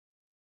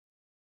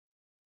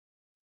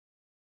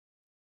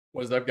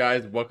What's up,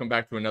 guys? Welcome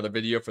back to another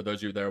video. For those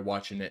of you that are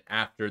watching it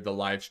after the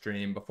live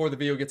stream, before the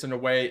video gets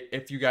underway,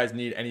 if you guys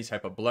need any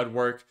type of blood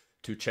work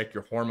to check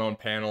your hormone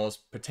panels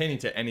pertaining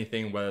to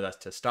anything, whether that's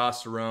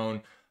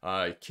testosterone,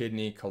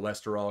 kidney,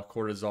 cholesterol,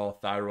 cortisol,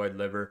 thyroid,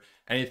 liver,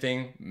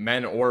 anything,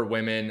 men or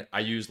women,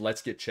 I use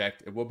Let's Get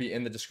Checked. It will be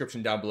in the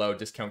description down below.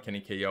 Discount Kenny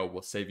KO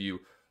will save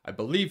you, I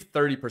believe,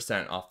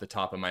 30% off the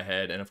top of my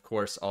head. And of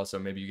course, also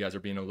maybe you guys are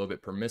being a little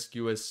bit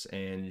promiscuous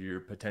and you're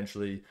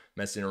potentially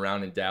messing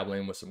around and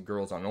dabbling with some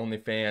girls on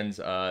OnlyFans.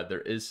 There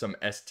is some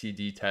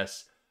STD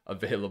tests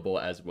available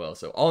as well.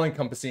 So all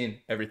encompassing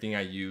everything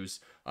I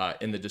use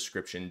in the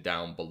description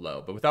down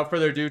below. But without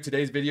further ado,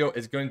 today's video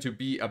is going to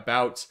be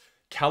about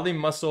Cali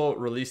Muscle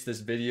released this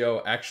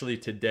video actually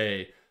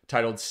today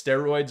titled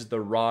Steroids, the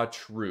Raw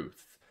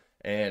Truth.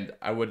 And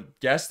I would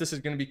guess this is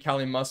going to be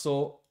Cali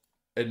Muscle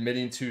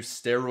admitting to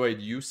steroid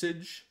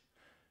usage,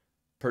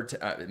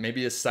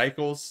 maybe his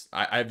cycles.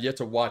 I've yet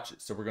to watch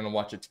it, so we're going to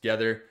watch it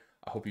together.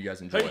 I hope you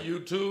guys enjoy it. Hey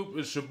YouTube,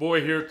 it's your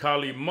boy here,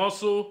 Cali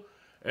Muscle,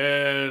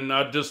 and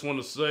I just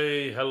want to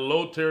say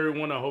hello to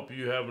everyone. I hope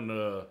you're having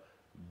a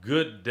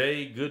good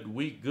day, good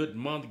week, good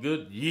month,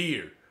 good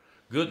year,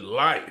 good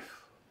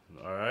life.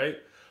 All right.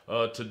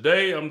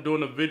 Today I'm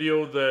doing a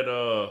video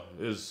that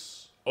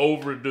is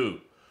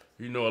overdue.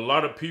 You know, a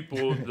lot of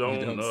people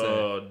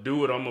don't do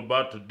what I'm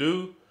about to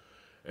do,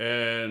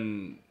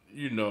 and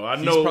you know, I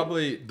know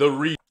probably the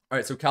reason. All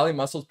right, so Cali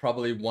Muscle's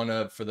probably one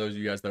of, for those of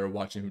you guys that are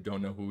watching who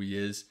don't know who he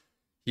is,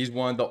 he's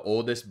one of the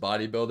oldest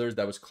bodybuilders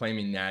that was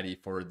claiming natty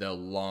for the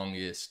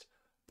longest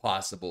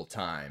possible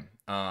time.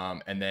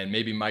 And then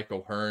maybe Mike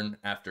O'Hearn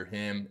after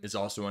him is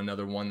also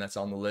another one that's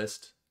on the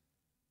list.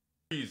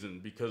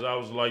 Because I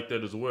was like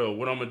that as well.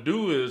 What I'm gonna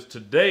do is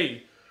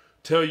today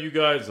tell you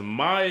guys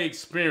my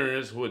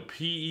experience with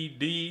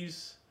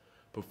PEDs,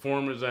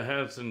 performance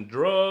enhancing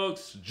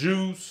drugs,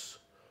 juice,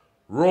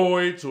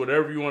 roids,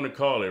 whatever you want to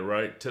call it,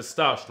 right?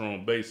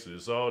 Testosterone, basically.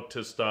 It's all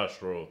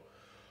testosterone.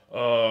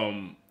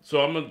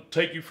 So I'm gonna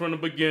take you from the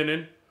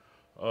beginning,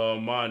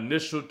 my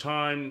initial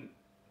time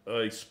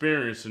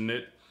experiencing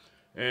it,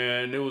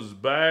 and it was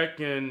back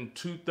in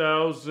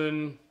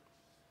 2000.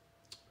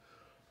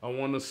 I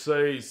want to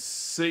say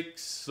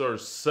 6 or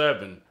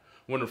 7,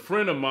 when a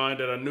friend of mine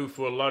that I knew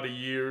for a lot of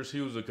years, he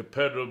was a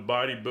competitive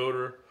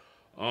bodybuilder.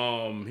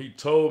 He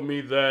told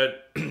me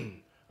that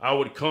I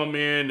would come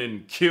in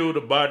and kill the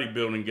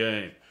bodybuilding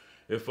game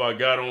if I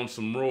got on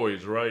some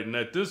roids, right? And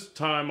at this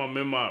time, I'm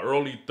in my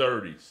early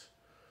 30s.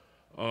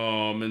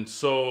 And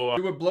so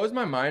what blows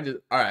my mind is,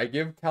 all right, I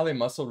give Cali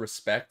Muscle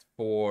respect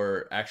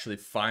for actually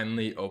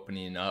finally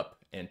opening up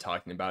and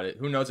talking about it.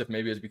 Who knows if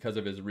maybe it's because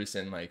of his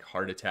recent like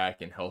heart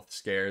attack and health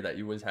scare that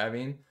he was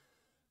having.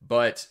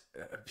 But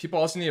people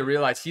also need to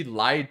realize he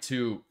lied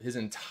to his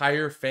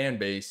entire fan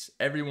base,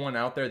 everyone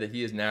out there, that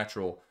he is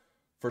natural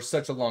for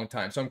such a long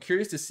time. So I'm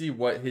curious to see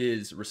what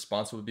his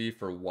response would be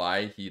for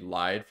why he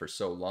lied for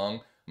so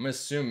long. I'm gonna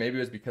assume maybe it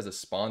was because of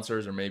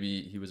sponsors, or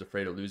maybe he was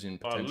afraid of losing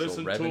potential revenue. I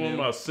listened revenue. to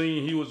him. I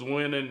seen he was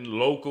winning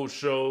local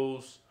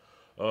shows,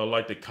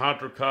 like the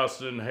Contra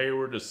Costa in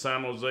Hayward, the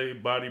San Jose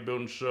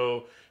bodybuilding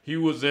show. He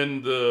was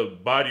in the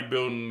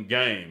bodybuilding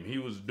game. He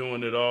was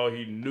doing it all.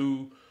 He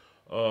knew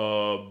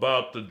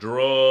about the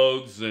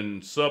drugs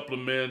and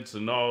supplements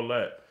and all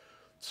that.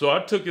 So I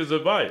took his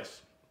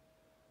advice.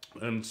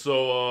 And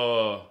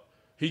so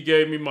he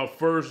gave me my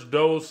first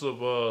dose of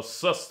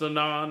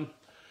Sustanon,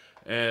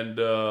 and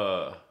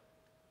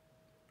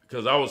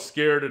because I was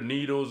scared of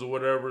needles or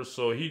whatever,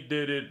 so he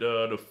did it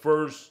the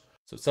first.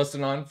 So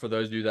Sustanon, for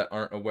those of you that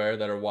aren't aware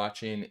that are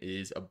watching,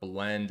 is a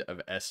blend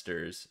of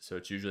esters. So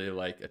it's usually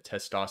like a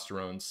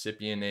testosterone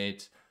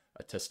cypionate,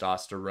 a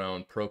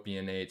testosterone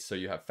propionate. So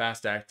you have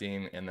fast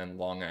acting and then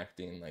long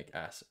acting like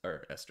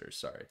esters,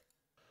 sorry.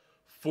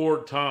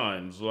 4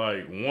 times,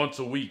 like once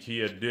a week he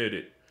had did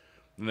it.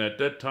 And at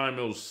that time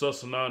it was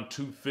Sustanon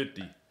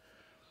 250.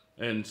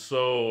 And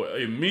so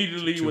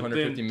immediately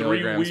within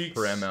 3 weeks,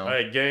 per ml.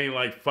 I had gained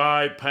like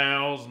 5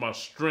 pounds. My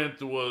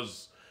strength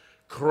was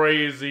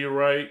crazy,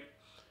 right?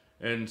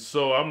 And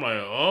so I'm like,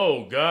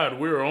 oh God,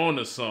 we're on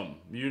to something.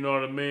 You know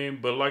what I mean?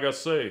 But like I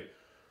say,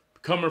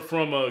 coming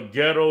from a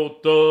ghetto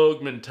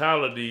thug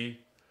mentality,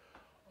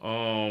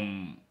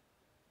 I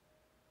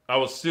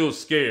was still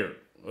scared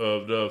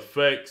of the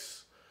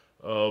effects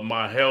of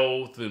my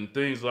health and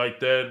things like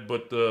that.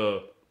 But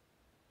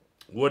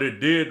what it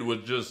did was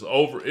just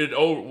overrode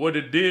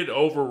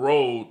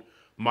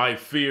my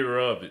fear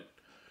of it.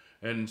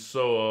 And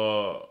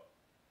so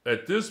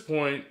at this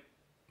point,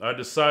 I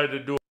decided to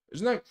do it.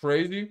 Isn't that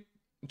crazy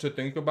to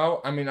think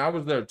about? I mean, I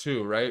was there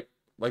too, right?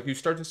 Like, you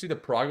start to see the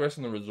progress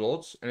and the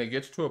results, and it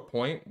gets to a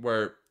point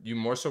where you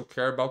more so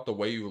care about the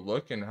way you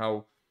look and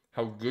how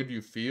good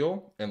you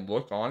feel and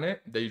look on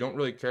it, that you don't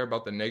really care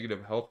about the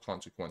negative health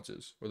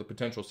consequences or the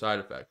potential side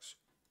effects.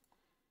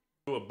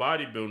 A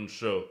bodybuilding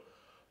show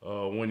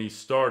when he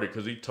started,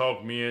 because he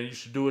talked me in, you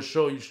should do a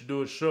show, you should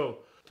do a show.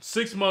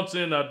 6 months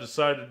in, I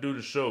decided to do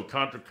the show,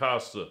 Contra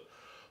Costa,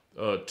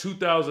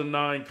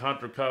 2009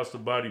 Contra Costa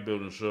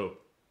bodybuilding show.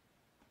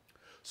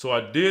 So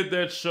I did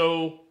that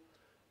show.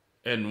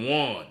 and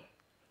won.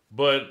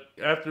 But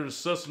after the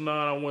sus 9,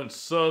 I went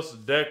sus,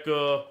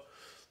 deca,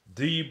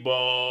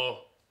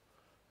 D-ball,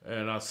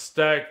 and I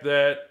stacked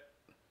that.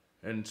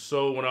 And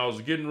so when I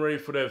was getting ready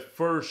for that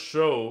first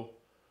show,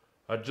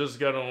 I just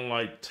got on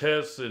like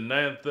Test and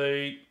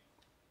Nanthate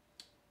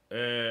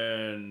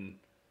and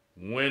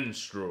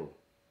Winstrol.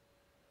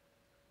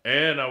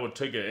 And I would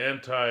take an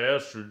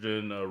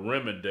anti-estrogen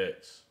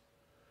Remedex.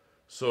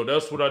 So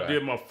that's what I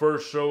did my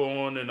first show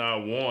on, and I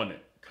won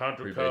it.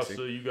 Contra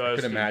Costa, you guys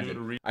can do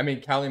imagine. the I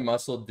mean, Cali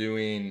Muscle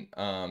doing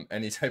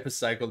any type of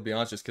cycle, to be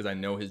honest, just because I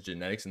know his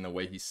genetics and the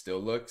way he still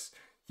looks,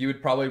 he would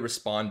probably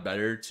respond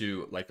better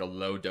to like a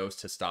low dose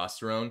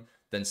testosterone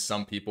than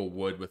some people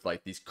would with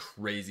like these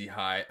crazy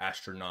high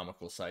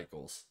astronomical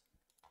cycles.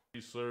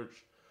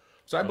 research.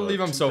 So I believe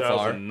him so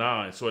far.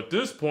 2009. So at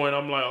this point,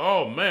 I'm like,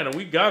 oh man,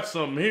 we got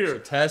something here. So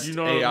Test, you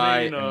know AI, what I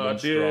mean? and I Winstrol.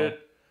 did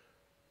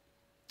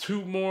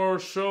 2 more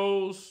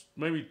shows,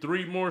 maybe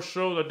 3 more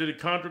shows. I did a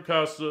Contra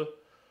Costa.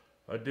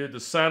 I did the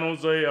San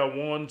Jose. I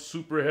won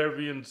super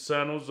heavy in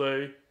San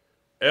Jose.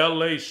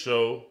 LA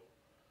show.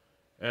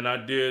 And I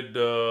did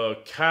the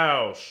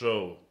Cal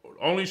show.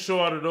 Only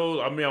show out of those.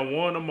 I mean, I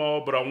won them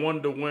all, but I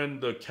wanted to win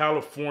the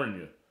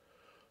California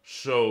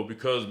show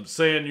because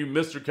saying you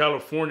Mr.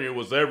 California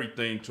was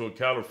everything to a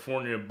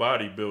California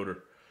bodybuilder.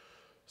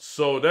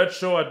 So that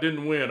show I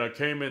didn't win. I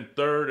came in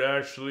 3rd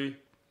actually.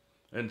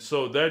 And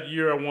so that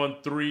year I won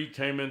 3,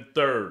 came in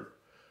 3rd.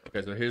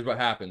 Okay, so here's what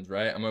happens,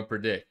 right? I'm going to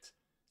predict.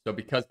 So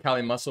because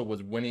Cali Muscle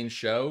was winning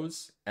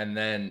shows and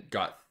then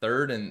got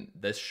 3rd in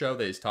this show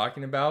that he's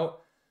talking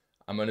about,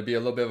 I'm going to be a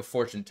little bit of a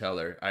fortune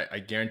teller. I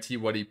guarantee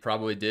what he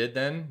probably did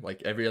then,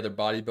 like every other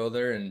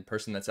bodybuilder and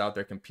person that's out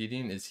there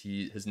competing, is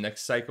his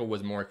next cycle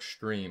was more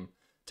extreme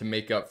to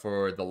make up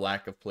for the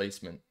lack of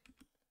placement.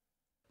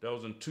 That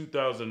was in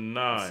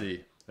 2009. Let's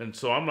see. And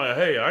so I'm like,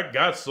 hey, I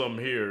got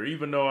something here.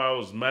 Even though I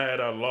was mad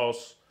I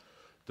lost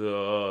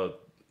the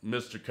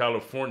Mr.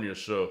 California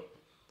show.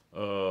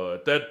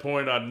 At that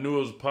point, I knew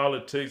it was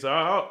politics.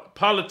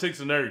 Politics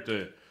and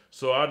everything.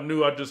 So I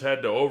knew I just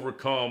had to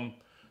overcome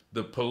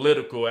the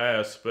political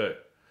aspect.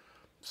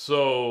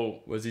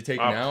 So was he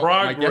taking out?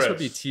 My guess would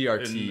be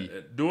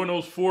TRT. Doing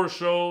those 4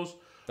 shows,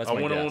 That's I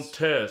my went guess. on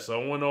Test. I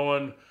went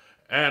on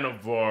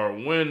Anavar,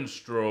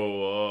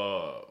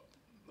 Winstrol.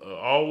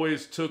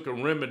 Always took a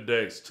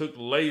Remedex, took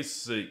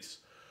Lasix.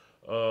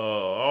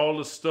 All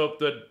the stuff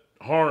that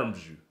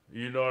harms you.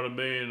 You know what I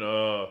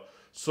mean?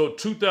 So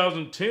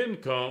 2010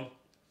 come,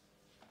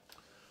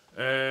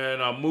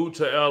 and I moved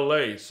to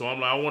LA. So I'm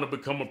like, I want to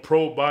become a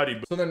pro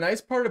bodybuilder. So the nice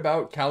part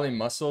about Cali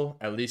Muscle,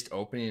 at least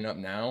opening up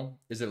now,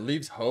 is it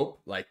leaves hope.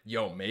 Like,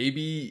 yo,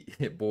 maybe,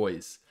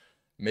 boys,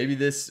 maybe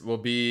this will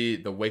be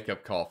the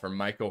wake-up call for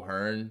Mike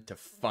O'Hearn to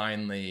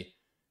finally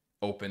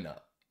open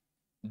up.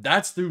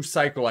 That's the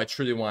cycle I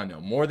truly want to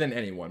know. More than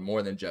anyone.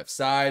 More than Jeff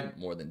Side.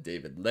 More than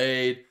David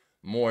Lade.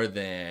 More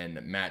than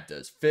Matt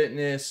Does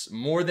Fitness.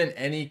 More than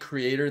any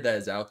creator that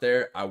is out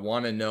there. I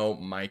want to know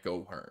Mike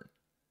O'Hearn.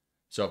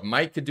 So if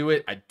Mike could do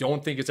it, I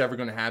don't think it's ever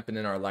going to happen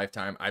in our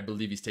lifetime. I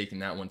believe he's taking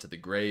that one to the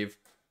grave.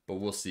 But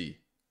we'll see.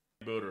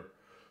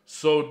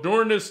 So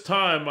during this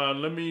time,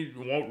 let me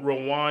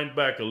rewind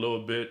back a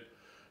little bit.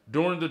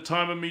 During the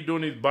time of me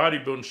doing these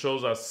bodybuilding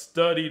shows, I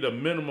studied a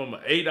minimum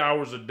of 8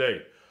 hours a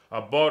day. I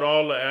bought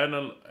all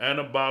the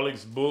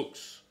anabolics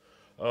books.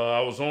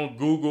 I was on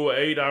Google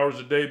 8 hours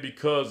a day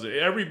because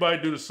everybody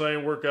do the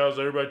same workouts.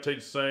 Everybody take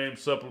the same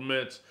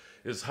supplements.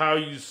 It's how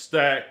you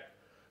stack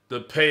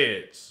the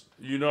pads.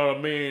 You know what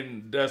I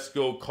mean? That's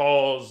going to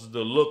cause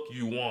the look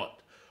you want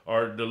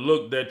or the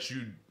look that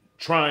you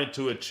trying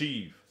to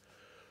achieve.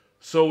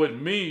 So with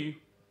me,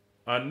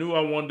 I knew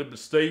I wanted to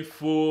stay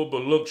full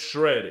but look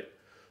shredded.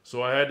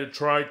 So I had to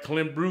try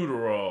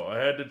clenbuterol. I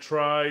had to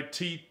try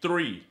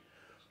T3.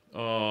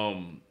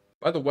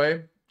 By the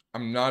way,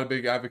 I'm not a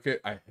big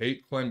advocate. I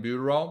hate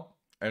clenbuterol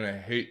and I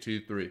hate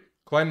T3.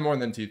 Clen more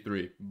than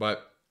T3.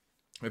 But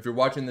if you're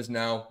watching this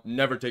now,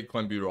 never take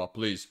clenbuterol,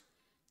 please.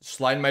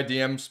 Slide in my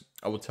DMs.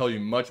 I will tell you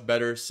much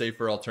better,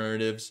 safer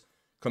alternatives.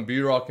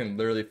 Clenbuterol can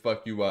literally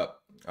fuck you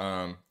up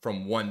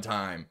from one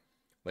time,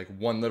 like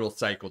one little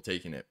cycle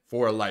taking it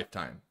for a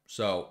lifetime.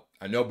 So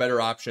I know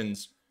better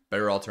options,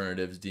 better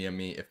alternatives. DM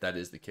me if that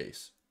is the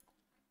case.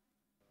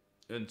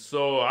 And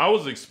so I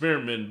was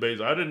experimenting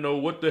based. I didn't know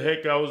what the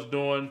heck I was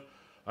doing.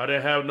 I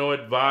didn't have no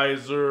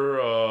advisor.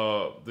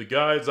 The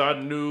guys I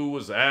knew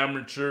was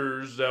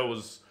amateurs that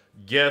was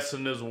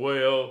guessing as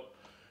well.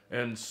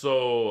 And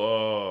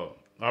so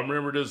I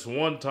remember this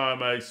one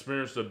time I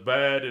experienced a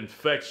bad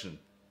infection.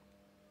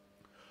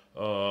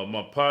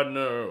 My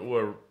partner,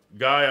 or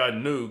guy I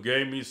knew,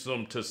 gave me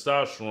some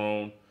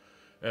testosterone,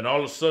 and all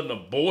of a sudden a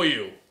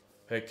boil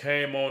had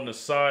came on the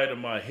side of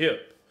my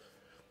hip.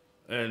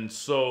 And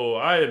so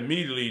I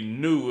immediately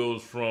knew it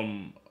was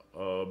from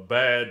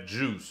bad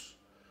juice.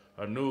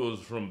 I knew it was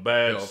from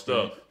bad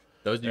stuff.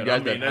 Those of you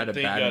guys that had a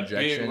bad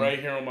injection, big right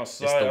here on my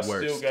side. I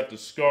still got the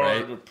scar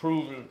right? to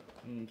prove it.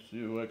 Let me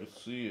see if I can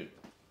see it.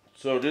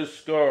 So this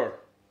scar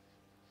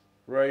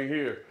right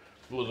here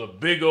was a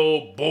big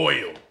old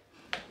boil.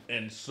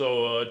 And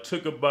so it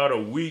took about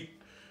a week,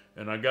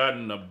 and I got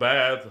in a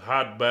bath,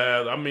 hot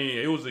bath. I mean,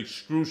 it was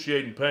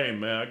excruciating pain,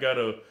 man. I got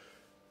a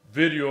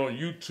video on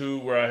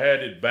YouTube where I had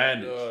it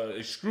bandaged.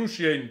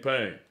 Excruciating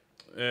pain.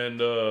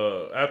 And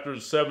after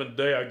the 7th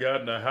day, I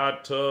got in a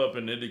hot tub,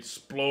 and it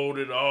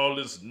exploded all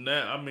this,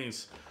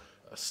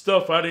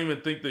 stuff I didn't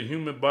even think the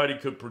human body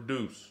could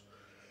produce.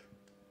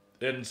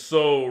 And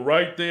so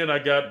right then, I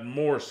got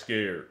more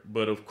scared.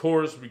 But of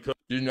course, because...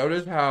 Do you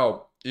notice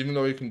how, even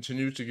though he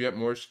continues to get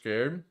more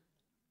scared,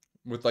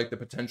 with like the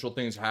potential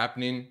things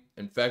happening,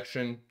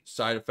 infection,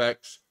 side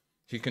effects,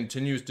 he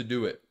continues to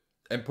do it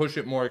and push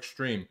it more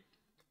extreme.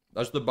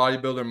 That's the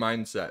bodybuilder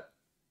mindset.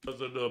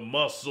 Because of the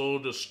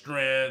muscle, the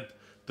strength,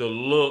 the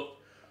look,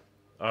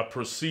 I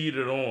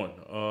proceeded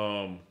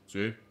on.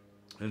 See?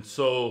 And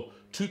so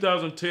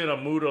 2010, I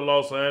moved to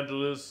Los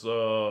Angeles,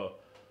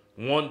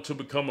 wanting to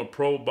become a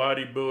pro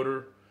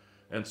bodybuilder.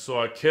 And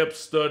so I kept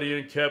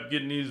studying, kept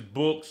getting these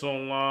books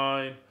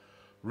online,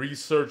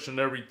 researching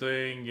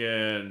everything.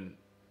 And,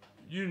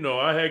 you know,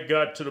 I had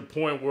got to the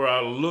point where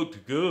I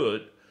looked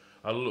good.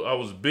 I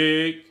was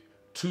big,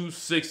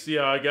 260.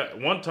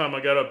 One time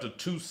I got up to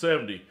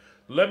 270.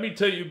 Let me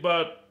tell you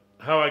about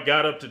how I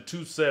got up to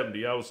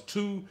 270. I was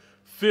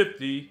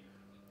 250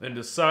 and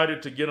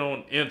decided to get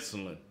on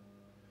insulin.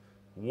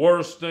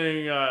 Worst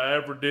thing I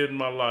ever did in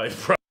my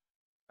life.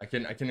 I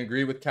can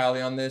agree with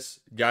Callie on this.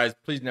 Guys,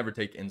 please never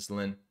take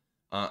insulin.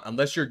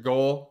 Unless your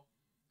goal,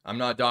 I'm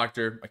not a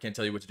doctor, I can't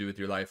tell you what to do with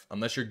your life.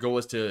 Unless your goal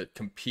is to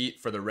compete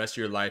for the rest of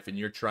your life and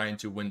you're trying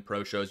to win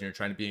pro shows and you're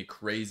trying to be a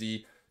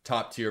crazy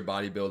top tier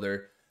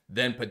bodybuilder,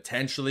 then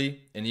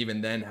potentially, and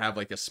even then have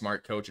like a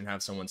smart coach and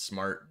have someone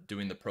smart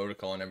doing the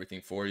protocol and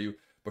everything for you.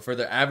 But for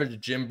the average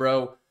gym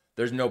bro,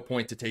 there's no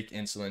point to take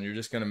insulin. You're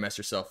just going to mess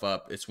yourself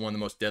up. It's one of the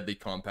most deadly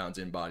compounds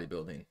in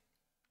bodybuilding.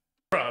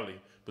 Probably,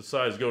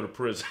 besides go to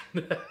prison.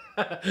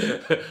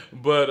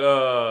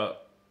 But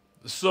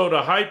so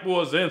the hype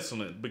was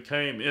insulin,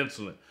 became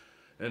insulin.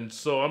 And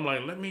so I'm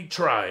like, let me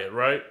try it,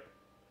 right?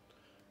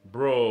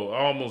 Bro,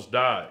 I almost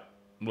died.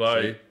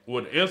 Like, See?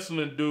 what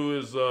insulin do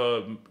is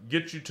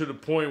get you to the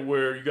point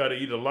where you got to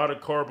eat a lot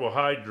of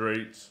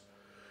carbohydrates,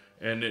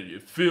 and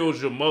it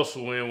fills your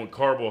muscle in with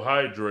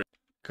carbohydrates.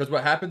 Because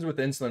what happens with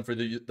insulin, for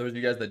those of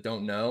you guys that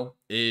don't know,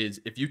 is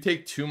if you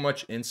take too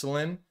much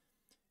insulin,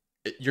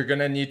 you're going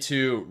to need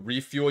to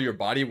refuel your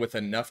body with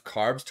enough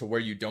carbs to where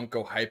you don't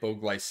go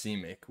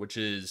hypoglycemic, which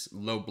is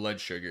low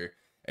blood sugar.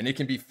 And it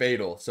can be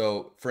fatal.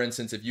 So, for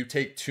instance, if you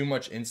take too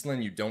much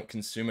insulin, you don't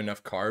consume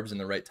enough carbs in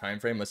the right time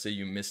frame. Let's say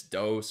you miss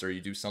dose or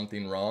you do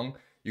something wrong,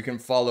 you can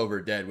fall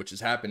over dead, which has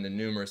happened to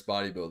numerous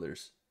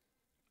bodybuilders.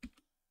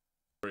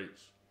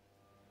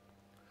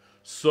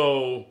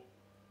 So,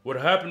 what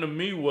happened to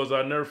me was,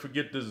 I never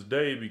forget this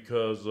day,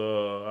 because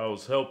I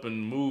was helping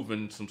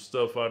moving some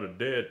stuff out of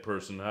dead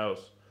person's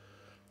house.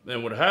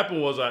 And what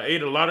happened was, I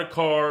ate a lot of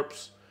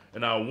carbs,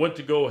 and I went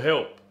to go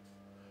help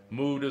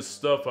move this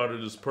stuff out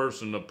of this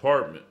person's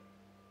apartment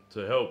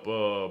to help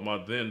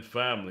my then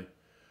family.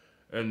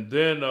 And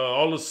then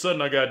all of a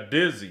sudden I got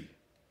dizzy.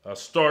 I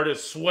started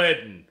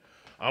sweating.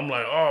 I'm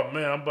like, oh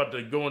man, I'm about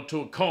to go into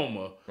a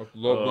coma.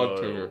 Low blood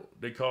sugar.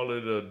 They call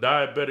it a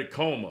diabetic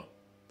coma.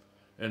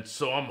 And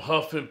so I'm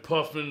huffing,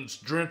 puffing,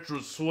 drenched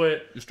with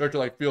sweat. You start to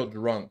like feel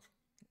drunk.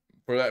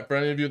 For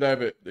any of you that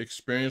have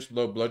experienced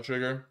low blood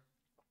sugar,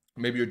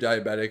 maybe you're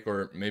diabetic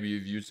or maybe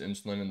you've used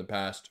insulin in the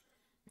past,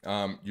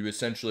 you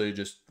essentially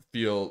just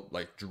feel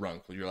like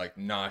drunk. You're like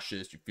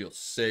nauseous, you feel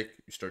sick,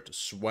 you start to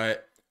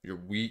sweat, you're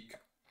weak,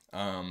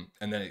 and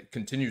then it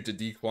continues to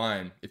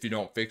decline if you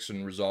don't fix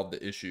and resolve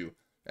the issue,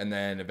 and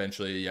then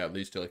eventually, yeah, it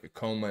leads to like a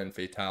coma and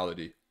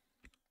fatality.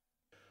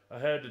 I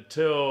had to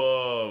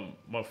tell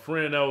my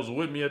friend that was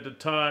with me at the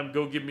time,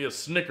 go get me a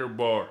Snicker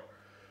bar.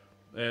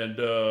 And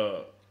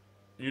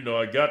you know,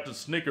 I got the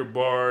Snicker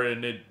bar,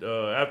 and it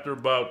after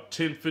about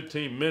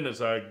 10-15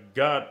 minutes I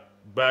got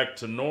back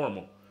to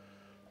normal.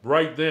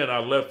 Right then, I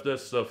left that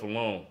stuff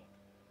alone.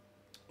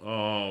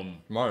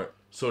 Smart.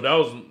 So that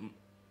was,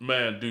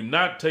 man, do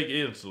not take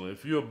insulin.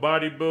 If you're a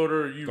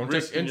bodybuilder, you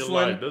risking your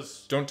life.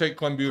 That's don't take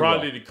clenbuterol.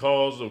 probably the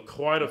cause of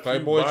quite a few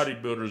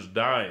bodybuilders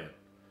dying.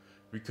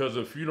 Because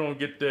if you don't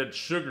get that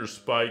sugar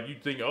spike, you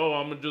think, oh,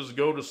 I'm going to just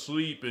go to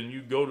sleep, and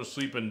you go to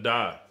sleep and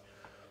die.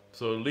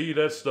 So leave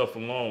that stuff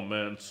alone,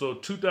 man. So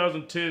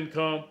 2010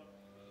 come,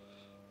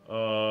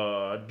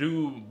 I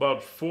do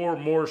about 4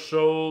 more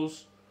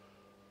shows.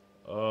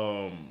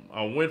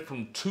 I went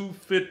from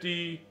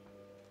 250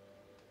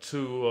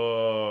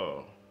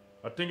 to,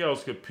 I think I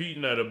was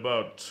competing at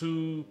about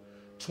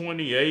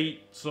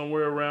 228,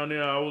 somewhere around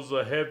there. I was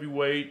a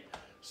heavyweight,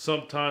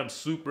 sometimes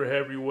super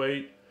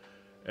heavyweight.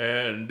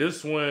 And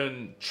this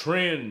when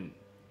trend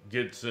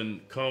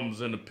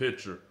comes in the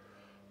picture.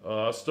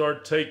 I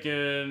start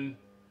taking,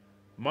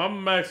 my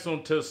max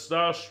on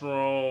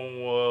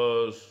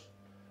testosterone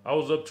I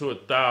was up to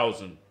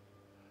 1,000.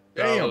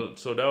 Damn.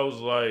 So that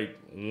was like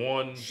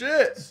 1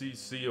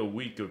 cc a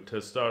week of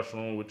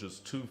testosterone, which is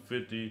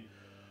 250.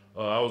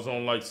 I was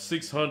on like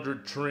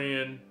 600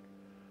 trend.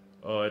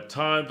 At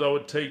times I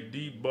would take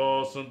deep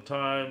ball,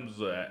 sometimes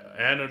Shit.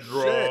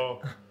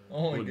 Anadrol,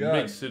 Oh my would god.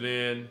 mix it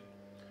in.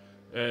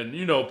 And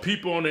you know,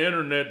 people on the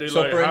internet, they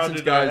So like, for how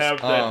instance, did I guys,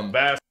 have that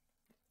vast?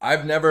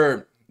 I've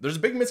never, there's a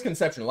big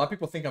misconception. A lot of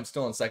people think I'm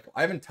still in cycle.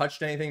 I haven't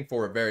touched anything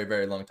for a very,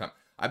 very long time.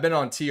 I've been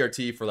on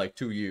TRT for like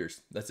 2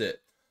 years. That's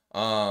it.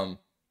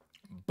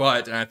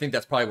 But and I think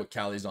that's probably what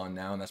Callie's on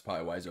now, and that's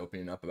probably why he's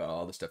opening up about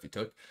all the stuff he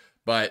took.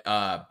 But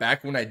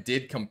back when I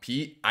did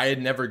compete, I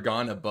had never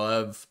gone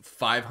above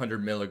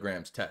 500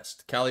 milligrams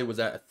test. Callie was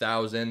at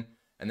 1,000,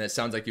 and it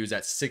sounds like he was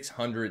at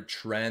 600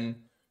 tren.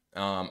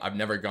 I've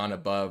never gone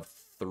above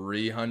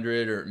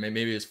 300, or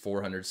maybe it's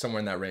 400, somewhere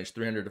in that range,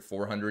 300 to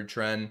 400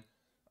 tren.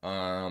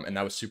 And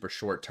that was super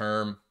short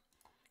term.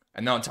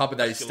 And now on top of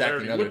that, he's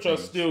stacking other which things.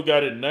 I still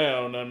got it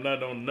now, and I'm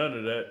not on none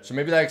of that. So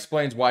maybe that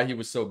explains why he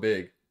was so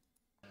big.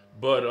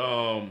 But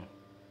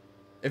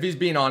if he's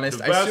being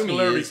honest, I assume he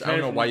is. I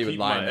don't know why you would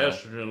lie my now.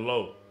 estrogen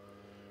low,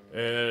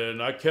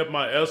 and I kept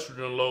my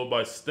estrogen low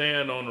by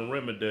staying on the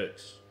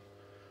Remedex.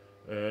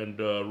 And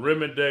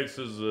Remedex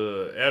is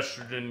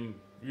estrogen.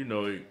 You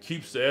know, it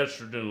keeps the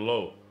estrogen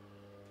low.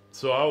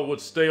 So I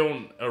would stay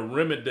on a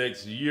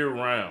Remedex year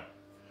round.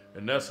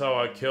 And that's how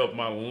I kept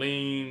my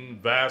lean,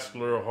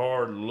 vascular,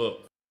 hard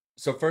look.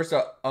 So first,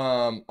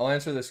 I'll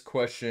answer this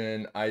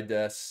question,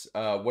 Ides.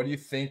 What do you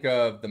think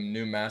of the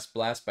new Mass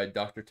Blast by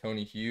Dr.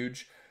 Tony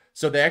Huge?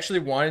 So they actually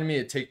wanted me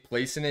to take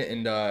place in it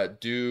and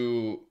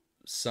do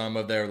some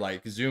of their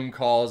like Zoom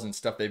calls and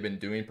stuff they've been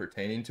doing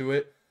pertaining to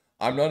it.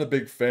 I'm not a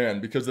big fan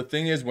because the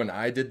thing is, when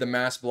I did the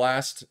Mass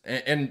Blast,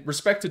 and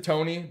respect to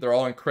Tony, they're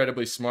all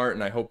incredibly smart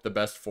and I hope the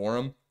best for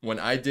them. When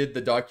I did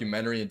the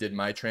documentary and did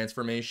my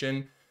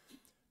transformation,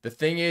 the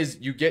thing is,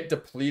 you get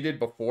depleted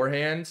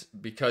beforehand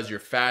because you're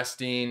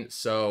fasting,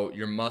 so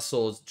your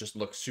muscles just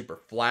look super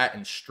flat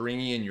and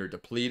stringy and you're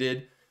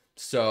depleted.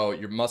 So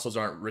your muscles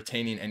aren't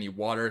retaining any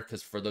water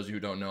because, for those of you who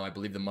don't know, I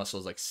believe the muscle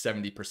is like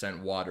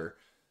 70% water.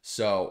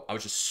 So I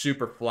was just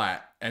super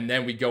flat. And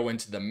then we go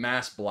into the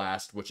Mass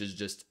Blast, which is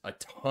just a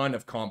ton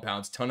of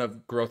compounds, ton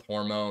of growth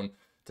hormone,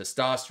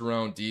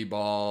 testosterone,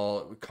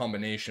 D-ball,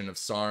 combination of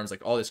SARMs,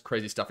 like all this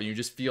crazy stuff. And you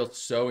just feel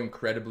so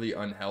incredibly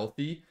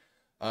unhealthy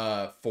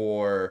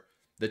for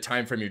the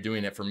time frame you're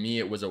doing it. For me,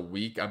 it was a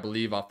week, I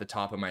believe, off the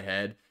top of my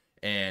head.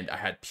 And I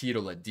had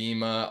pedal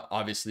edema.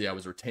 Obviously, I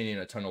was retaining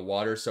a ton of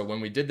water. So when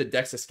we did the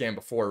DEXA scan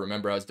before,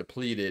 remember, I was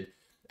depleted.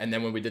 And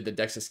then when we did the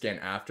DEXA scan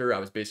after, I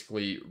was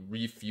basically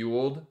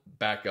refueled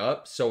back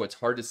up. So it's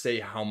hard to say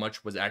how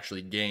much was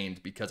actually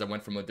gained because I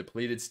went from a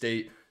depleted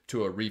state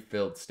to a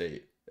refilled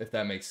state, if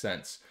that makes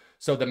sense.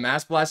 So the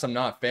Mass Blast, I'm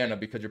not a fan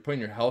of because you're putting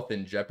your health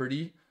in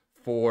jeopardy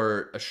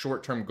for a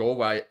short-term goal.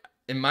 Why,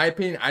 in my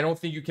opinion, I don't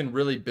think you can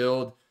really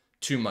build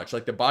too much.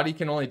 Like, the body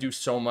can only do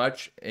so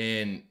much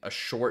in a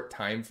short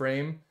time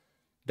frame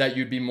that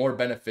you'd be more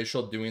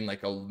beneficial doing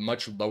like a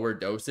much lower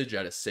dosage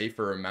at a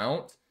safer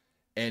amount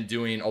and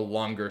doing a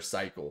longer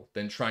cycle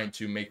than trying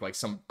to make like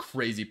some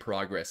crazy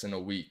progress in a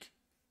week.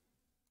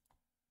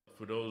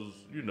 For those,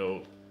 you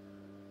know,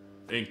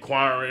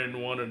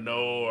 inquiring, want to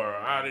know, or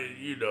how did,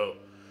 you know,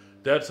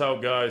 that's how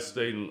guys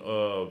stay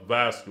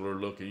vascular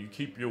looking. You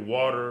keep your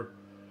water,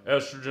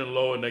 estrogen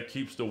low, and that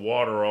keeps the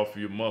water off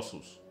of your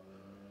muscles.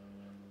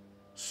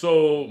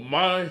 So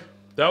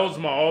that was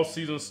my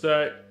off-season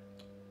stack.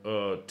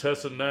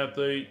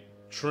 Tesanathate,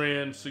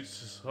 Trend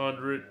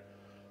 600,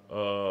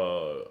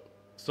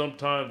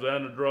 sometimes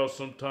Anadrol,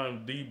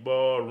 sometimes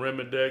D-ball,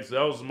 Remedex.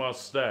 That was my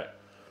stack.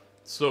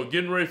 So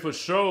getting ready for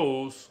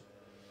shows,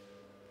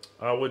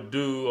 I would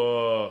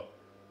do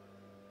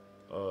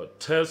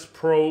Test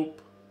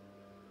Probe,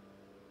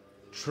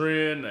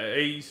 Trend,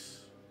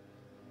 Ace,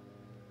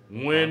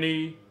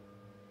 Winnie,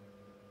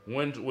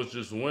 was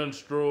just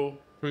Winstrol,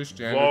 Pretty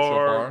standard VAR, so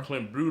far.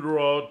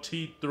 Clenbuterol,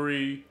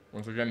 T3.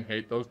 Once again,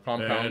 hate those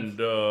compounds. And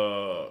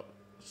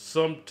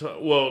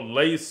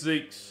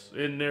Lasix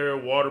in there,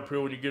 water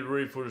pill when you get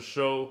ready for the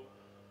show.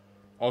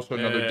 Also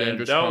another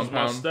dangerous that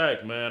compound. was my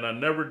stack, man. I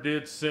never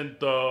did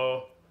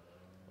synthol.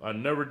 I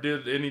never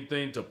did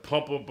anything to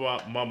pump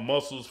up my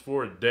muscles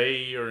for a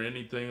day or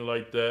anything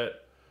like that.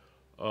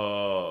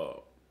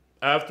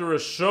 After a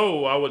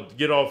show, I would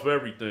get off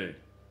everything.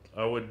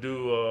 I would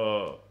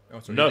do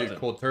so nothing. You did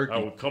cold turkey. I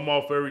would come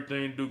off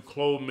everything, do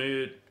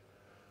Clomid.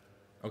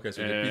 Okay,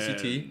 so you did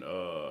PCT.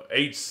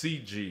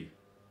 HCG.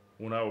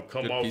 When I would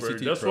come off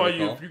everything. That's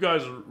protocol. why if you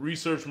guys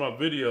research my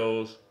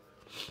videos,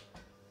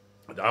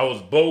 I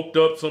was bulked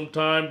up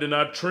sometime, then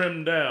I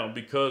trimmed down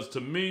because to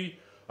me,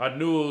 I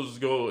knew it was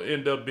going to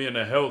end up being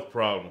a health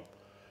problem.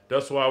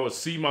 That's why I would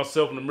see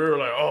myself in the mirror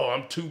like, oh,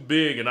 I'm too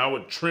big, and I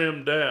would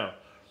trim down.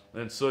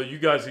 And so you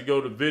guys could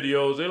go to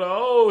videos, they're like,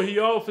 oh, he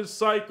off his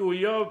cycle,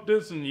 he off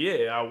this, and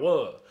yeah, I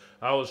was.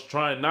 I was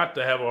trying not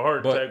to have a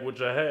heart attack,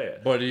 which I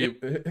had. But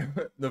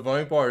the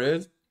funny part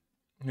is,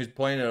 he's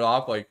playing it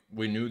off like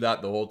we knew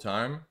that the whole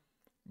time.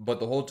 But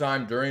the whole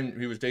time during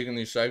he was taking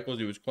these cycles,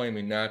 he was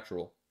claiming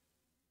natural.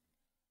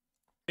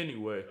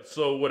 Anyway,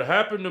 so what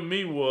happened to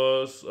me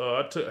was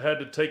I had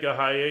to take a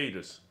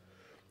hiatus.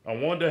 I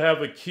wanted to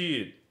have a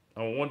kid.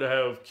 I wanted to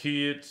have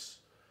kids.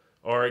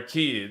 or a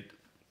kid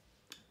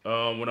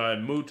when I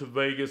moved to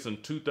Vegas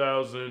in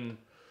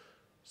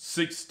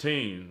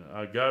 2016.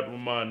 I got with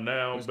my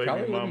now Does baby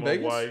Callie live in mama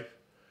Vegas? wife,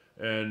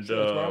 and Sure,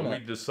 that's where I'm we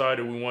at.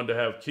 decided we wanted to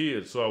have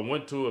kids. So I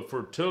went to a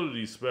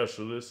fertility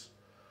specialist,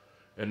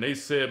 and they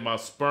said my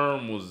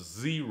sperm was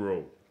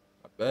 0.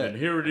 I bet. And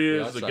here it Yeah,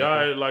 is, that's a psycho.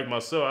 guy like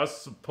myself. I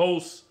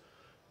suppose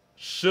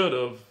should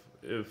have,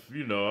 if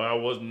I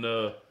wasn't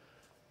a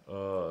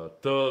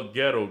thug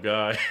ghetto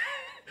guy,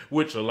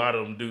 which a lot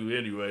of them do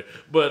anyway.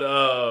 But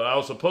I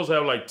was supposed to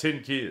have like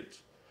 10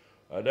 kids.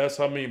 That's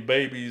how many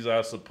babies I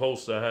was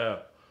supposed to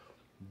have.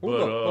 Who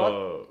the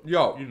fuck?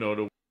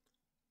 Yo,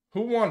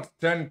 who wants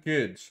 10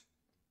 kids?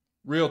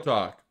 Real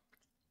talk.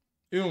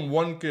 Even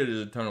 1 kid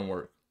is a ton of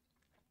work.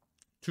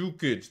 2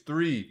 kids,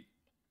 3,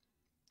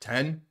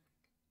 10,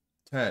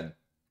 10.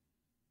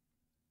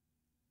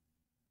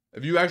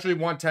 If you actually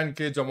want 10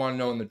 kids, I want to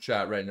know in the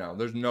chat right now.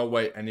 There's no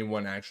way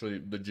anyone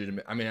actually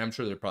legitimate. I mean, I'm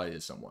sure there probably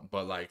is someone,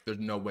 but like, there's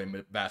no way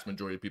vast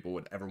majority of people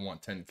would ever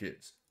want 10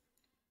 kids.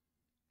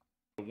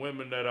 The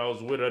women that I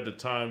was with at the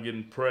time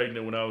getting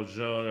pregnant when I was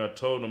young, I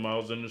told them I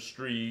was in the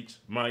streets,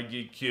 might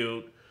get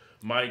killed,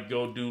 might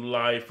go do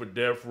life or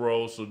death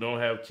row, so don't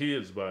have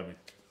kids by me.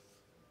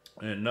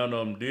 And none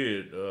of them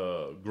did.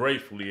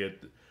 Gratefully,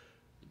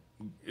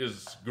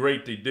 it's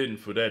great they didn't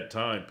for that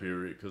time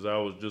period, because I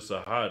was just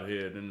a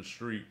hothead in the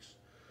streets.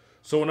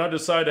 So when I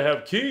decided to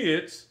have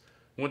kids,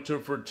 went to a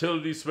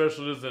fertility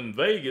specialist in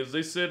Vegas,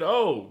 they said,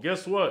 oh,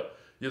 guess what?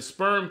 Your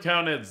sperm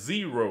count at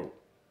 0.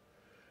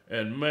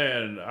 And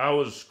man, I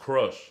was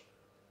crushed.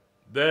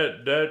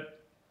 That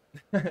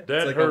like,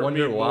 hurt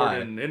me more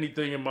than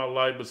anything in my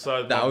life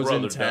besides my brother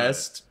 1000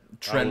 test,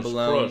 Trenbolone,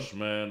 I was crushed,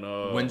 man.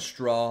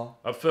 Winstraw.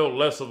 I felt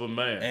less of a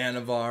man.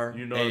 Anavar,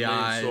 you know what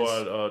I mean?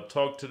 So I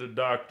talked to the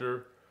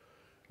doctor,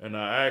 and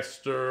I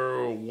asked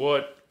her,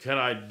 what can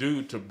I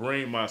do to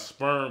bring my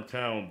sperm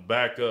count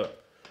back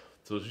up?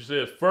 So she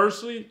said,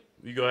 firstly,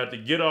 you're going to have to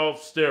get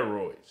off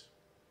steroids.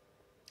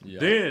 Yep.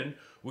 Then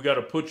we got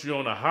to put you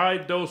on a high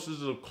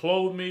dosage of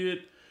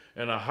Clomid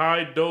and a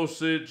high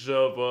dosage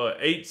of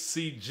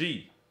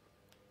HCG.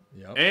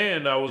 Yep.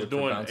 And I was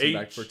doing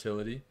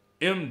HMG,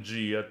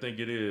 I think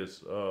it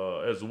is,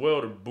 as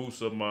well to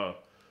boost up my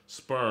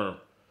sperm.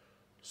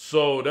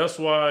 So that's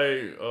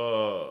why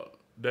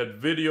that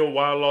video,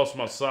 why I lost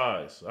my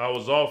size. I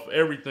was off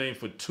everything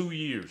for 2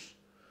 years.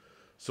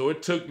 So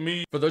it took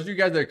me... For those of you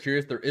guys that are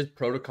curious, there is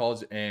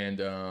protocols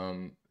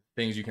and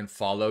things you can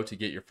follow to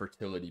get your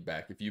fertility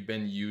back. If you've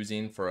been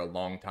using for a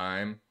long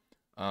time,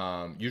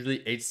 usually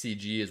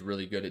HCG is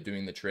really good at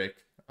doing the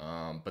trick.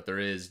 But there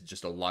is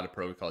just a lot of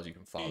protocols you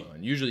can follow,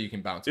 and usually you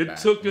can bounce back. It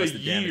took a year.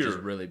 The damage is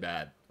really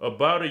bad.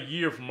 About a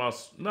year for my...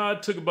 No,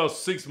 it took about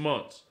 6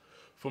 months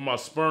for my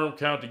sperm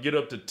count to get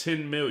up to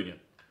 10 million.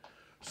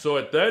 So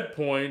at that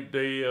point,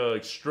 they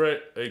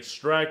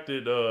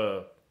extracted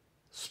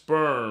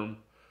sperm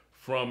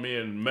from me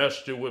and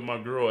meshed it with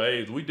my girl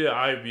AIDS. We did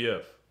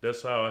IVF.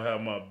 That's how I have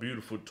my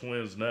beautiful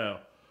twins now.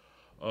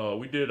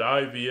 We did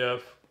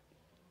IVF.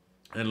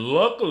 And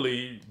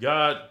luckily,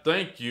 God,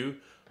 thank you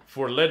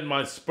for letting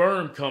my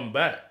sperm come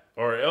back,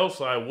 or else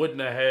I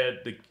wouldn't have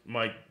had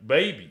my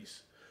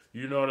babies.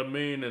 You know what I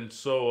mean? And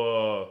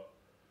so,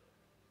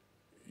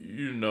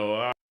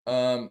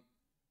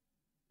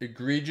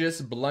 egregious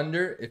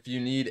blunder. If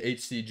you need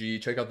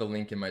HCG, check out the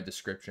link in my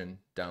description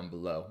down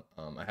below.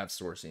 I have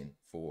sourcing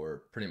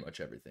for pretty much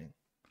everything.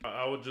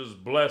 I was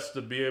just blessed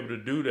to be able to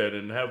do that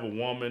and have a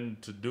woman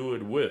to do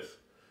it with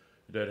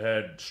that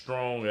had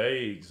strong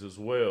eggs as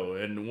well,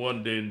 and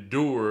one to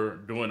endure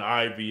doing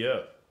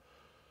IVF.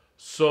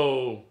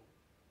 So,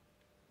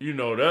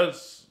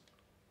 that's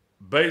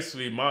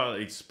basically my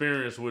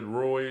experience with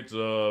roids.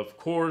 Of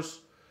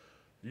course,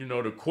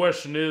 the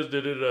question is,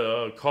 did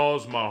it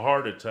cause my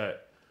heart attack?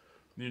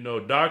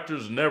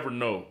 Doctors never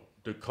know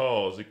the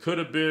cause. It could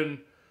have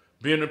been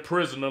being in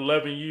prison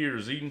 11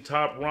 years, eating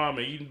top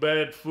ramen, eating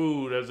bad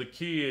food as a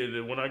kid.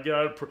 And when I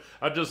got out of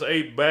I just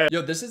ate bad.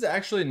 Yo, this is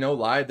actually no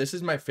lie. This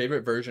is my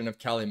favorite version of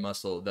Callie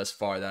Muscle thus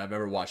far that I've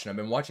ever watched. And I've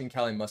been watching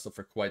Callie Muscle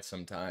for quite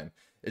some time.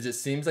 It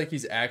seems like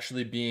he's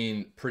actually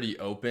being pretty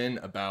open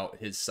about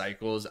his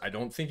cycles. I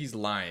don't think he's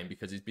lying,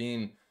 because he's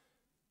being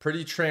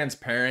pretty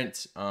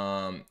transparent.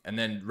 And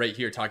then right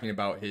here talking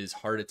about his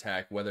heart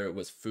attack, whether it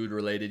was food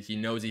related. He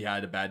knows he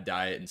had a bad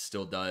diet and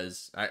still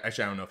does.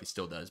 Actually, I don't know if he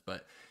still does,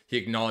 but he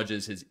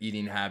acknowledges his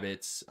eating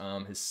habits,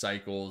 his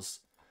cycles.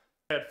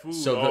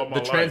 So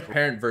the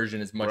transparent version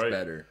is much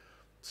better.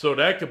 So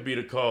that could be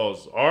the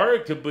cause, or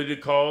it could be the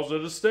cause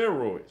of the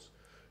steroids.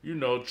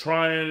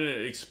 Trying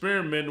and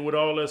experimenting with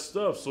all that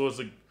stuff. So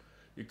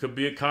it could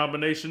be a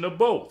combination of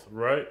both,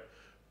 right?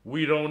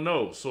 We don't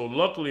know. So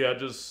luckily, I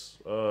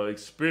just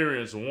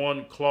experienced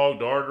one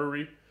clogged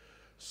artery.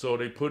 So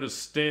they put a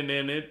stent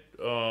in it.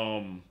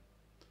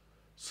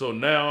 So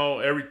now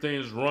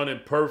everything's running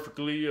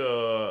perfectly.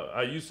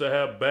 I used to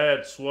have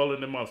bad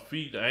swelling in my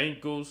feet,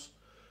 ankles.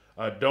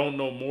 I don't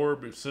know more,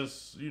 but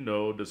since,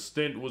 the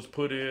stent was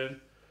put in,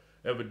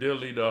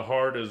 evidently the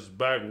heart is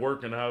back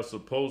working how it's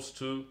supposed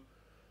to.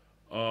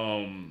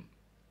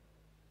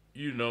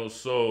 You know,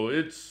 so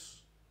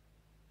it's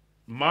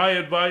my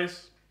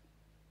advice.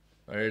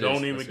 There it is.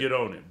 Don't even get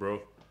on it,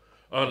 bro.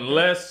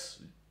 Unless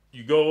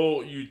you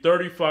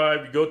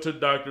 35, you go to the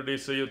doctor, they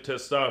say your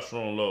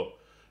testosterone low.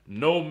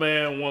 No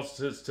man wants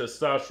his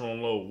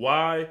testosterone low.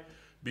 Why?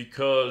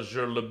 Because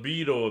your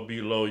libido will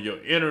be low, your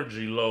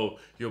energy low,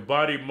 your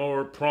body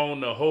more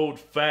prone to hold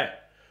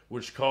fat,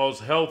 which cause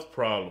health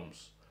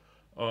problems.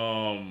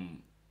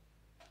 And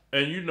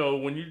you know,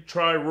 when you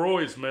try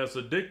roids, man, it's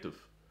addictive.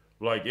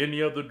 Like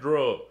any other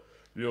drug.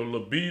 Your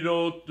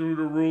libido through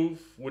the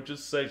roof, which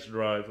is sex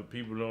drive, for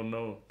people don't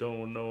know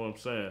what I'm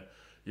saying.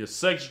 Your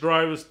sex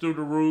drive is through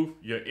the roof,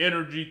 your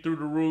energy through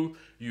the roof,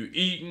 you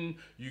eating,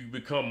 you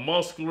become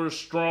muscular,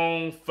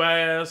 strong,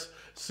 fast.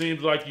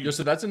 Seems like you.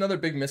 So that's another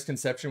big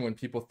misconception when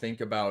people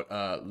think about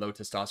low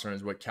testosterone,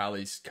 is what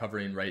Callie's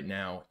covering right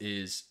now,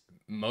 is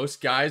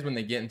most guys, when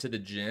they get into the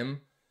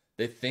gym,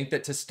 they think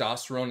that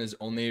testosterone is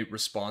only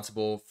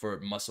responsible for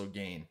muscle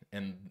gain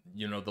and,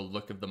 you know, the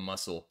look of the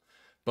muscle.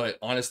 But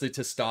honestly,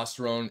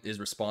 testosterone is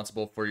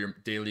responsible for your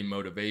daily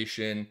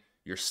motivation,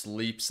 your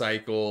sleep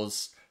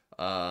cycles,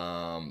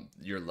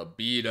 your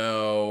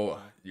libido,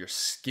 your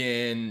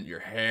skin,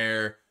 your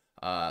hair.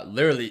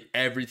 Literally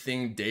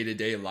everything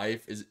day-to-day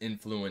life is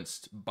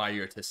influenced by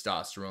your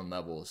testosterone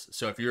levels.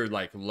 So if you're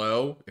like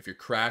low, if you're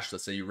crashed,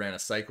 let's say you ran a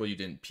cycle, you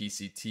didn't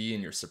PCT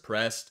and you're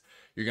suppressed,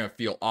 you're going to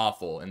feel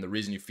awful. And the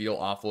reason you feel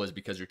awful is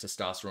because your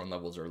testosterone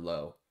levels are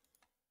low.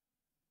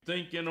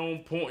 Thinking on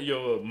point,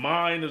 your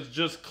mind is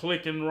just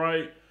clicking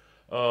right.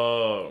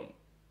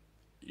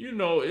 You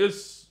know,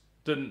 it's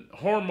the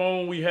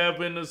hormone we have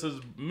in us as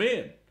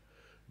men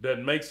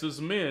that makes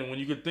us men. When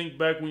you could think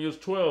back when you was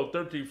 12,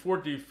 13,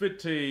 14,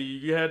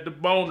 15, you had the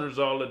boners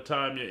all the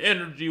time. Your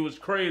energy was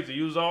crazy.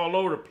 You was all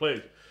over the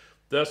place.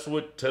 That's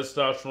what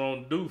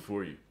testosterone do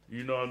for you.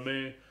 You know what I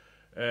mean?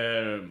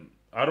 And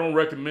I don't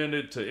recommend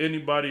it to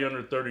anybody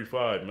under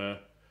 35, man.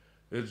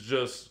 It's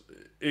just,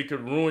 it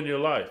could ruin your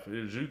life.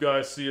 As you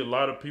guys see a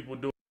lot of people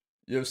do.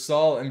 Yo,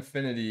 Saul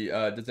Infinity,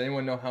 does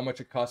anyone know how much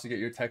it costs to get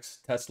your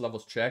test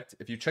levels checked?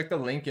 If you check the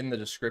link in the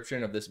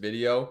description of this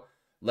video,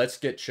 let's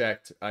get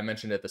checked. I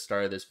mentioned at the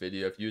start of this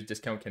video, if you use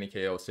discount Kenny KO,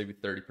 it'll save you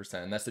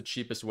 30%. And that's the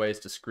cheapest way. It's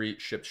Discrete,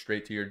 shipped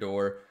straight to your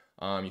door.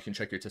 You can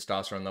check your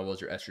testosterone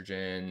levels, your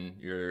estrogen,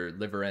 your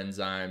liver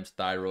enzymes,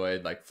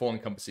 thyroid, like full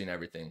encompassing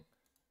everything.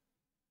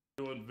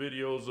 Doing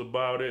videos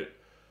about it.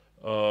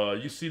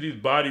 You see these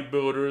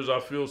bodybuilders, I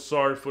feel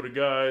sorry for the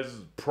guys,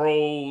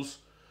 pros,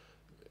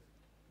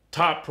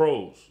 top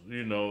pros,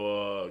 you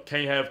know,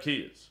 can't have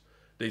kids.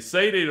 They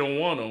say they don't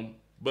want them,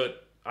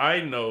 but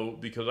I know,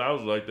 because I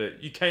was like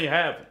that, you can't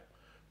have them.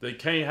 They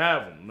can't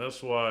have them.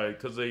 That's why,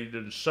 because they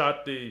done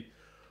shot the,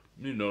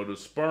 you know, the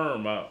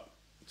sperm out.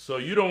 So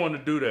you don't want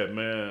to do that,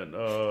 man.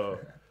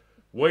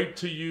 Wait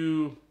till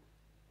you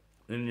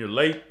in your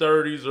late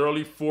 30s,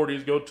 early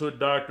 40s, go to a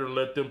doctor and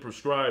let them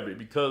prescribe it.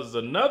 Because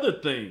another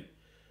thing,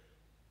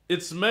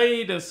 it's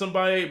made in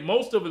somebody,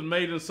 most of it's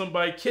made in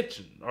somebody's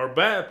kitchen or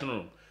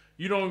bathroom.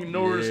 You don't even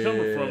know where it's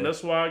coming from.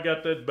 That's why I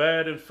got that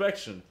bad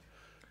infection.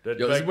 Yo,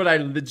 this is what I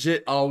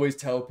legit always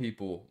tell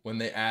people when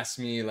they ask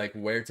me like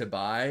where to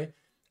buy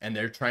and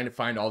they're trying to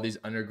find all these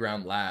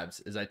underground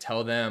labs, is I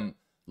tell them,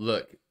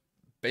 look,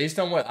 based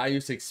on what I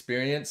used to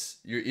experience,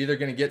 you're either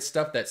going to get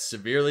stuff that's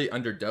severely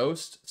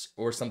underdosed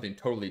or something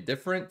totally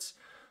different,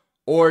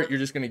 or you're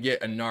just going to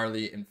get a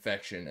gnarly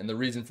infection. And the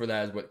reason for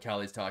that is what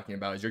Callie's talking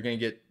about, is you're going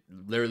to get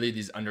literally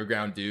these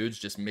underground dudes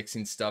just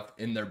mixing stuff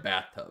in their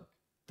bathtub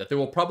that they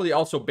will probably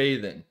also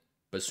bathe in.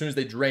 But as soon as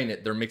they drain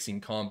it, they're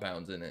mixing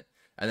compounds in it,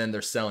 and then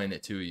they're selling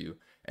it to you.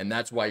 And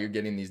that's why you're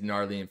getting these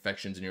gnarly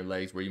infections in your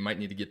legs, where you might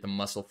need to get the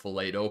muscle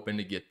filleted open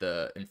to get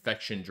the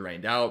infection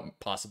drained out,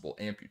 possible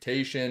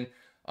amputation.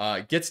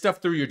 Get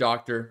stuff through your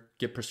doctor,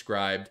 get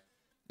prescribed.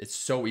 It's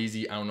so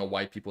easy. I don't know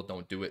why people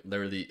don't do it.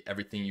 Literally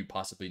everything you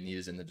possibly need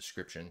is in the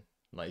description.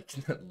 Like,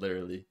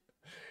 literally.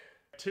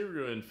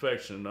 Bacterial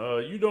infection.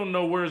 You don't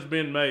know where it's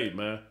been made,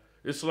 man.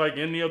 It's like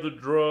any other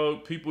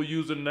drug. People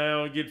use it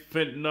now and get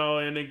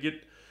fentanyl, and they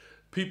get,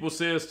 people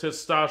say it's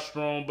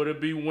testosterone, but it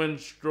be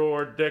Winstrol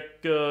or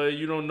Deca.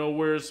 You don't know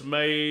where it's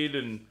made,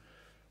 and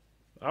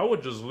I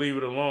would just leave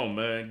it alone,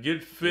 man.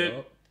 Get fit.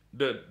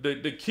 Yep.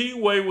 The key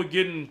way with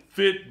getting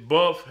fit,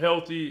 buff,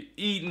 healthy,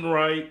 eating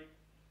right,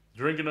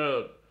 drinking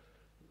a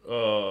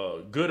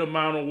good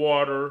amount of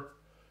water,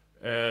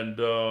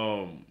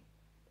 and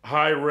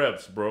high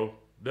reps, bro.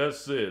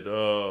 That's it.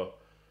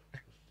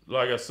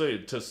 Like I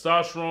said,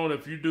 testosterone,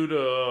 if you do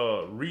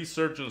the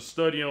research and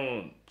study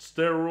on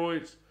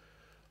steroids,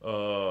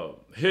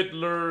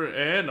 Hitler,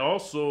 and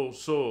also,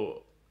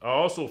 so I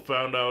also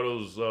found out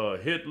it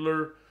was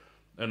Hitler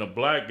and a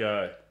black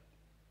guy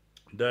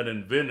that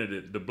invented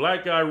it. The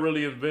black guy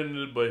really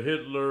invented it, but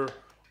Hitler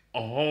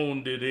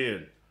honed it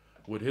in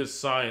with his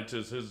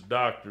scientists, his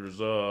doctors.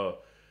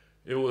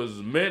 It was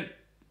meant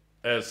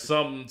as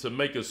something to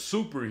make us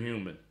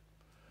superhuman.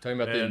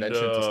 Talking about the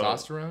invention of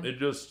testosterone? It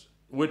just,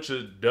 which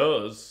it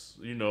does,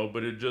 you know,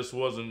 but it just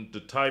wasn't the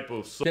type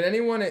of... Can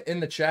anyone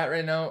in the chat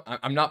right now,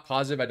 I'm not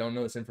positive, I don't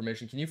know this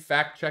information, can you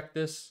fact check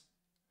this?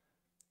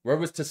 Where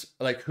was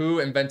like who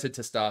invented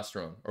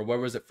testosterone, or where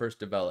was it first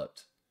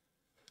developed?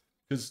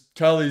 Because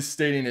Kelly's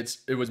stating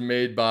it was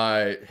made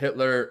by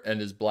Hitler and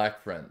his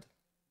black friend.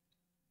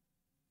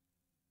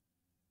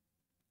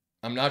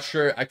 I'm not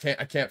sure. I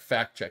can't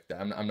fact check that.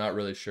 I'm not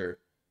really sure.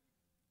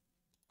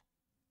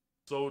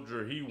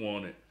 Soldier he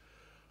wanted.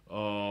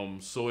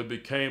 So it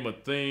became a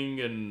thing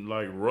in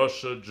like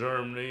Russia,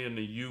 Germany, and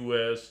the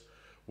U.S.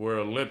 where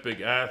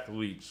Olympic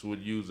athletes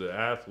would use it.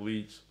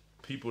 Athletes,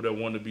 people that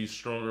want to be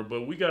stronger.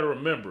 But we got to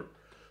remember,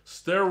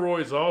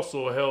 steroids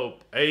also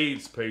help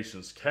AIDS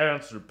patients,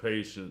 cancer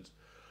patients,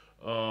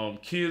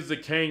 kids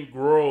that can't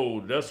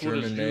grow. That's what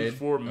it's used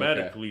for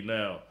medically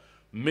now.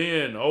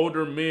 Men,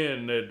 older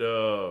men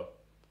that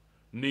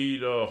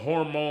need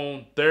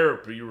hormone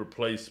therapy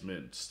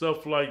replacement,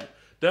 stuff like.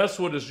 That's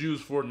what it's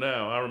used for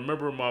now. I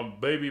remember my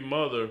baby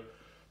mother,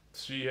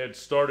 she had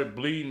started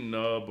bleeding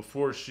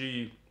before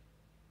she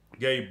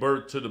gave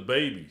birth to the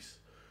babies.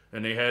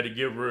 And they had to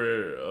give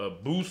her a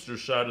booster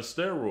shot of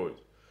steroids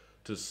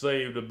to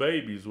save the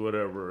babies,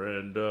 whatever.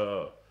 And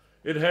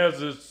it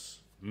has its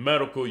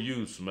medical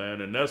use,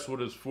 man. And that's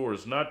what it's for.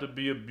 It's not to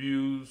be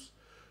abused,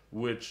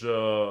 which,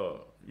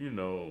 you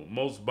know,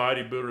 most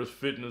bodybuilders,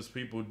 fitness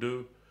people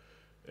do.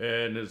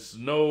 And it's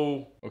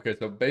no... Okay,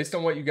 so based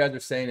on what you guys are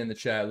saying in the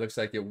chat, it looks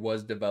like it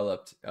was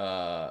developed.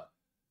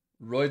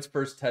 Roids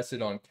first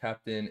tested on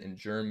Captain in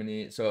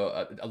Germany.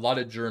 So a lot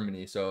of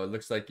Germany. So it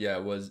looks like, yeah,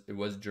 it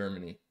was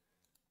Germany.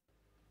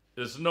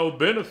 It's no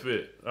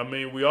benefit. I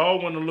mean, we all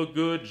want to look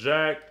good,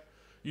 jacked.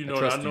 You know,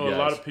 I know a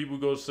lot of people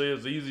go say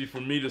it's easy for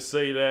me to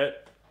say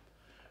that.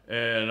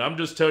 And I'm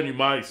just telling you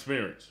my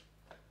experience.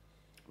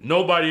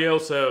 Nobody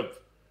else have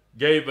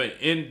gave an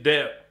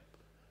in-depth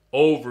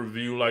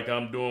overview like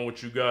I'm doing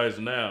with you guys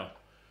now,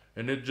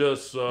 and it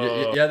just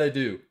yeah, they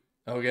do.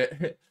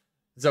 Okay.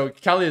 So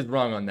Kelly is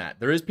wrong on that.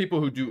 There is people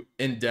who do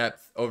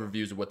in-depth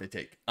overviews of what they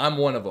take. I'm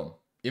one of them,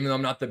 even though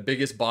I'm not the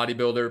biggest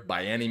bodybuilder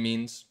by any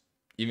means,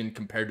 even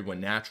compared to a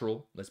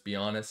natural, let's be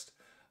honest.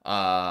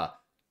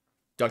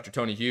 Dr.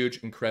 Tony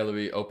Huge,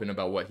 incredibly open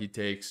about what he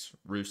takes.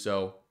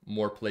 Russo,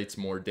 more plates,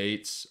 more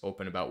dates,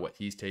 open about what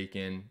he's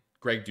taken.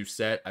 Greg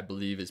Doucette, I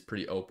believe, is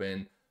pretty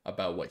open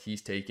about what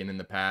he's taken in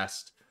the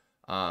past.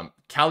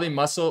 Cali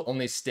Muscle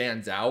only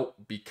stands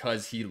out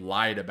because he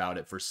lied about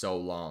it for so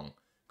long,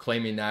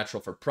 claiming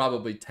natural for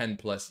probably 10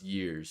 plus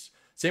years.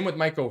 Same with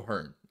Mike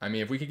O'Hearn. I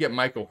mean, if we could get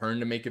Mike O'Hearn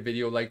to make a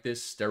video like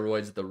this,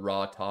 steroids, the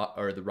raw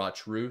or the raw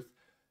truth,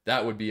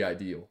 that would be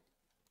ideal.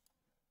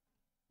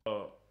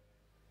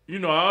 You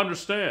know, I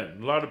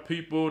understand a lot of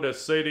people that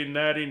say they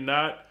natty,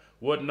 not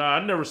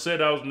whatnot. I never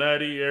said I was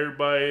natty.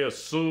 Everybody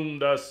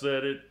assumed I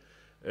said it.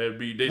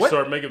 They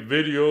start making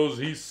videos.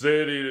 He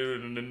said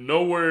it, and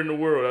nowhere in the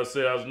world I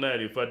said I was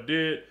natty. If I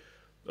did,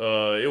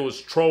 it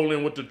was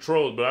trolling with the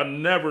trolls. But I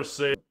never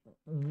said.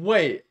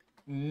 Wait,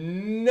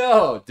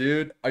 no,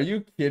 dude, are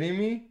you kidding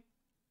me?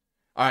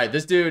 All right,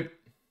 this dude.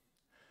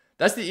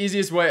 That's the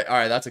easiest way. All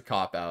right, that's a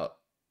cop out,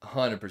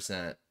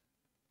 100%.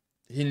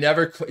 He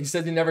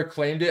said he never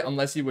claimed it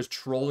unless he was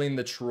trolling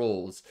the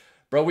trolls.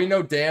 Bro, we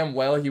know damn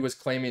well he was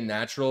claiming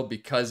natural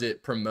because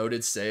it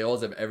promoted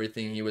sales of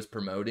everything he was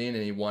promoting,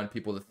 and he wanted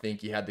people to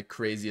think he had the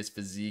craziest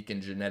physique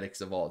and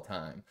genetics of all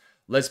time.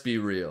 Let's be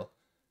real.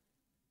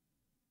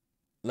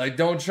 Like,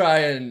 don't try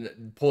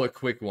and pull a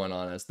quick one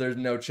on us. There's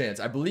no chance.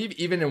 I believe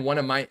even in one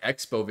of my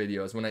expo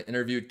videos, when I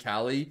interviewed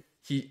Cali,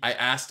 I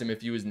asked him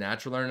if he was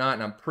natural or not,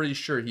 and I'm pretty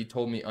sure he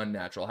told me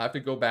unnatural. I'll have to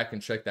go back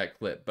and check that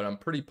clip, but I'm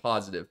pretty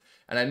positive.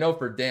 And I know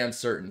for damn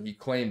certain he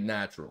claimed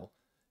natural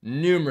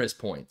numerous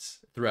points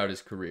throughout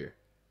his career.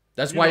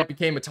 That's why it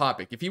became a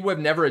topic. If he would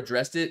have never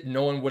addressed it,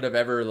 no one would have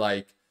ever,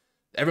 like,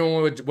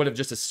 everyone would have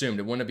just assumed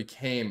it wouldn't have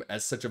became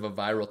as such of a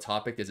viral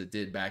topic as it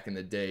did back in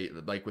the day,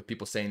 like with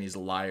people saying he's a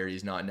liar,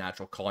 he's not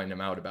natural, calling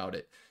him out about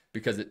it.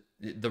 Because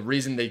the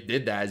reason they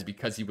did that is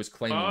because he was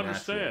claiming natural. I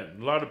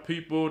understand. A lot of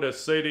people that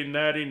say they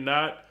natty,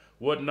 not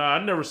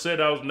whatnot. I never said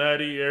I was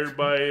natty.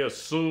 Everybody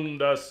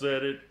assumed I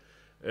said it.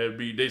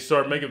 They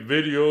start making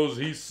videos.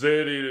 He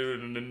said it,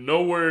 and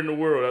nowhere in the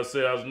world I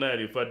said I was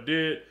natty. If I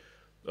did,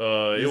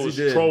 it was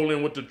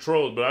trolling with the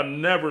trolls. But I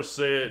never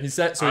said he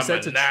said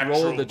to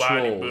troll the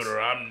trolls.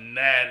 I'm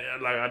natty.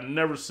 Like, I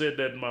never said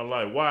that in my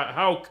life. Why?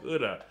 How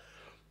could I?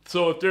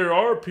 So if there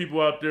are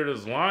people out there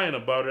that's lying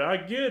about it, I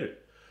get it.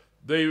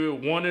 They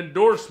want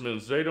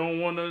endorsements. They don't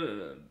want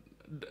to.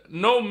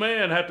 No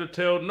man have to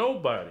tell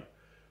nobody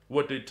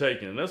what they're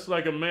taking. That's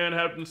like a man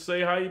having to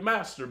say how he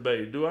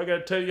masturbate. Do I got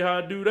to tell you how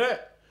I do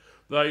that?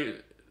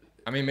 Like,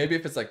 I mean, maybe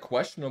if it's like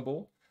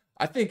questionable.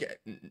 I think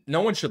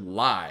no one should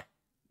lie.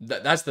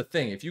 That's the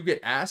thing. If you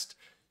get asked,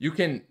 you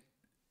can.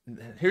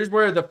 Here's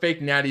where the fake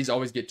natties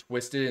always get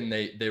twisted and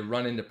they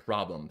run into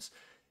problems.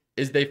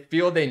 Is they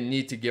feel they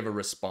need to give a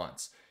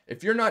response.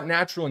 If you're not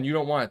natural and you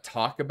don't want to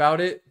talk about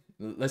it,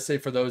 let's say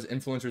for those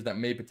influencers that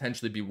may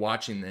potentially be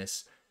watching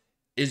this,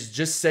 is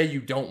just say you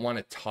don't want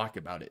to talk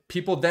about it.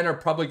 People then are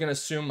probably going to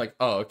assume like,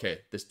 oh, okay,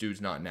 this dude's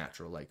not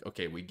natural. Like,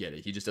 okay, we get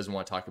it. He just doesn't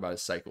want to talk about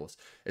his cycles.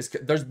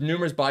 There's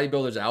numerous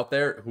bodybuilders out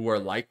there who are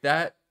like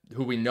that.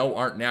 who we know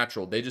aren't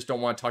natural. They just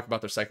don't want to talk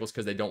about their cycles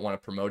because they don't want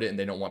to promote it and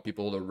they don't want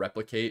people to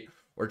replicate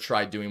or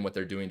try doing what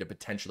they're doing to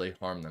potentially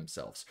harm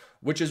themselves,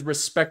 which is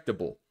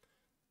respectable.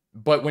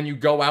 But when you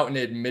go out and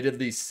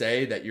admittedly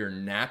say that you're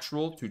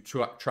natural to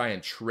try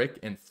and trick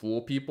and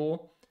fool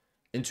people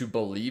into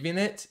believing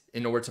it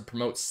in order to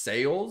promote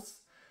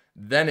sales,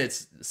 then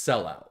it's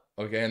sellout.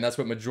 Okay, and that's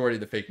what majority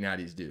of the fake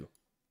natties do.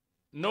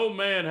 No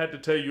man had to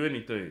tell you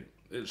anything.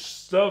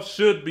 Stuff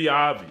should be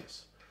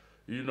obvious.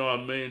 You know what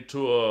I mean?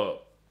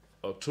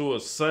 To a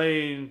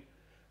sane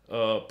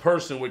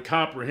person with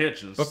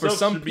comprehension. But for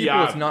some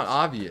people, it's not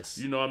obvious.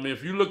 You know what I mean?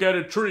 If you look at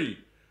a tree,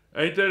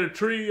 ain't that a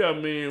tree? I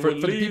mean, for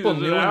the people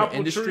new in the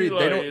industry,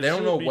 they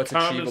don't know what's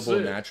achievable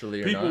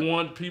naturally or not. People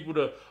want people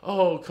to,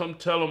 come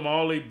tell them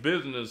all their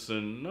business.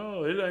 And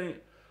no, it ain't.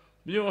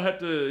 You don't have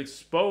to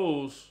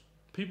expose.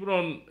 People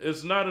don't,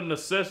 it's not a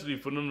necessity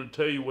for them to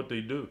tell you what they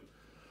do.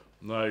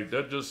 Like,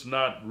 that's just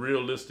not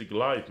realistic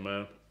life,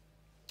 man.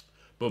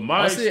 But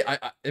honestly,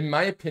 in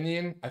my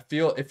opinion, I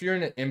feel if you're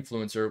an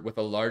influencer with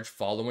a large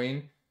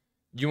following,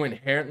 you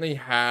inherently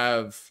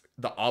have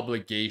the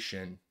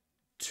obligation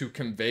to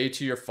convey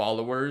to your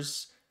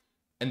followers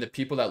and the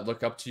people that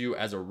look up to you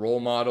as a role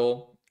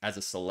model, as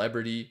a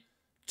celebrity,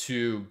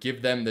 to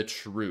give them the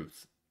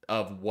truth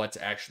of what's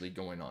actually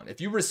going on. If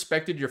you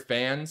respected your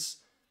fans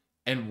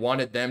and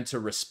wanted them to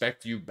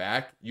respect you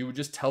back, you would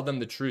just tell them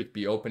the truth.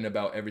 Be open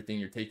about everything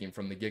you're taking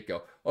from the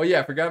get-go. Oh yeah,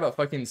 I forgot about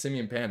fucking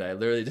Simeon Panda. I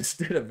literally just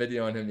did a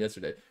video on him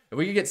yesterday. If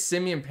we could get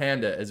Simeon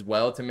Panda as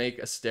well to make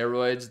a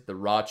Steroids, the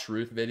raw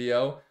truth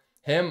video,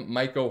 him,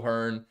 Mike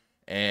O'Hearn,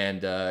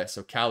 and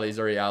so Callie's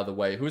already out of the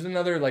way. Who's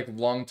another like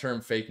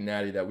long-term fake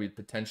natty that we'd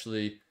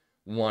potentially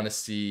want to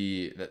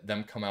see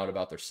them come out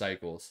about their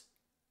cycles?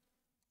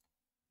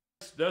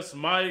 That's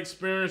my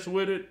experience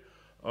with it.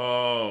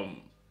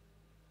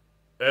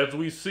 As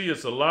we see,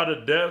 it's a lot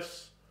of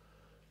deaths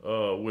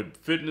with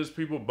fitness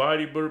people,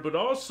 bodybuilder, but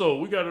also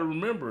we got to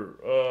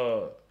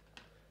remember,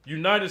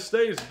 United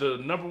States, the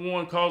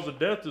 #1 cause of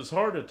death is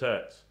heart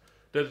attacks.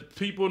 There's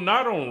people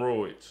not on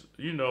roids.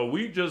 You know,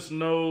 we just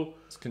know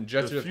it's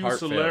congestive the few heart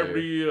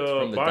celebrity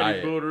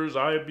bodybuilders,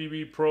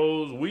 IFBB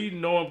pros. We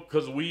know them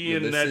because we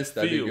in that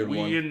field,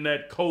 we in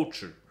that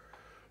culture.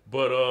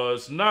 But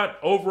it's not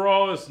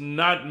overall. It's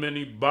not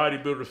many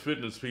bodybuilder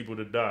fitness people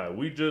that die.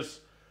 We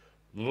just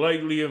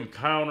lately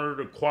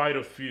encountered quite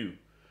a few,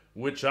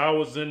 which I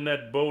was in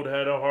that boat,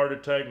 had a heart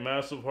attack,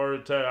 massive heart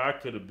attack. I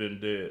could have been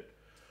dead.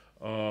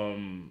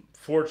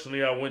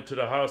 Fortunately, I went to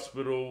the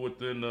hospital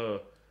within a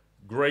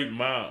great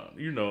amount,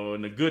 you know,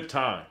 in a good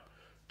time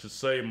to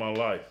save my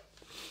life.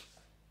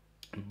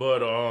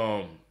 But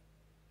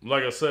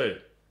like I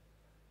said,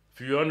 if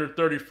you're under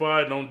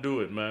 35, don't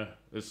do it, man.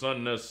 It's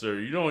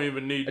unnecessary. You don't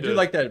even need I do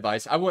like that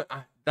advice.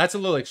 That's a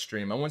little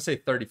extreme. I wouldn't say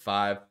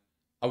 35.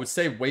 I would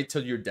say wait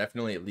till you're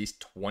definitely at least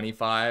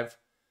 25.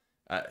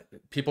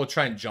 People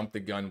try and jump the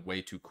gun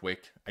way too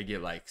quick. I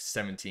get like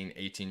 17,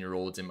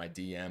 18-year-olds in my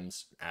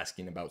DMs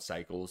asking about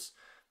cycles.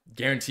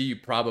 Guarantee you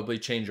probably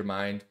change your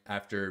mind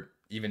after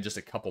even just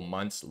a couple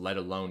months, let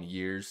alone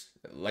years.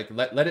 Like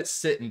let it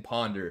sit and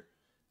ponder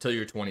till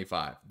you're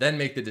 25. Then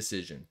make the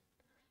decision.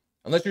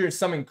 Unless you're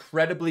some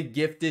incredibly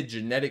gifted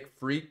genetic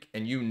freak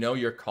and you know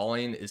your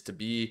calling is to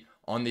be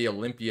on the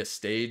Olympia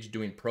stage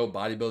doing pro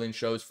bodybuilding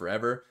shows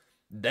forever,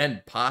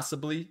 then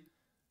possibly.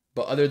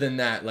 But other than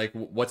that, like,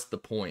 what's the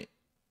point?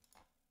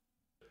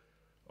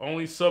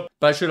 But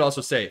I should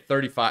also say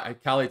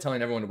 35. Callie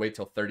telling everyone to wait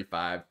till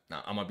 35.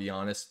 Now, I'm gonna be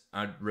honest.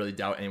 I really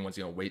doubt anyone's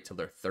gonna wait till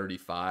they're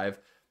 35.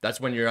 That's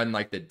when you're on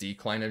like the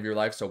decline of your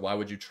life. So why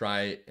would you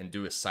try and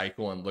do a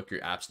cycle and look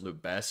your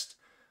absolute best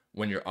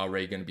when you're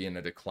already going to be in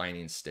a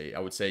declining state? I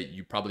would say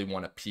you probably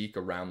want to peak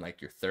around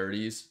like your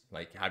 30s,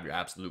 like have your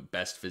absolute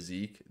best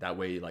physique. That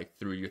way, like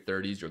through your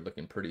 30s, you're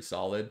looking pretty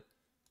solid.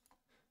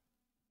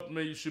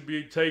 You should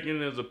be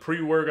taking as a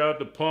pre-workout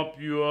to pump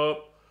you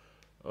up.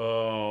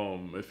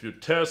 If you're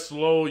test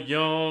low,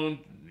 young,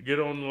 get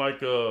on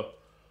like a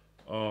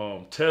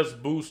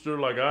test booster,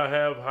 like I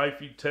have,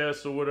 hyphy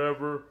test or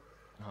whatever.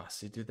 Oh,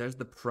 see, dude, there's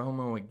the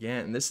promo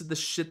again. And this is the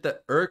shit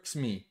that irks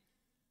me.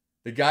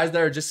 The guys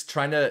that are just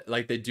trying to,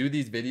 like, they do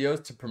these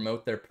videos to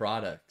promote their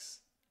products.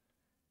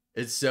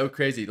 It's so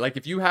crazy. Like,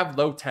 if you have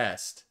low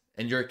test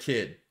and you're a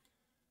kid,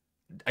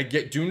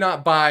 do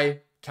not buy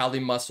Cali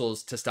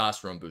Muscles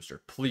testosterone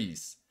booster,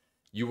 please.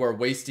 You are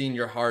wasting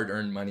your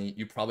hard-earned money.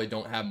 You probably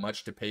don't have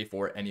much to pay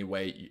for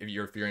anyway.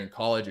 If you're in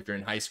college, if you're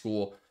in high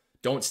school,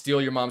 don't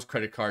steal your mom's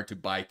credit card to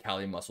buy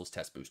Cali Muscles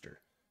test booster,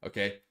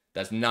 okay?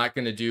 That's not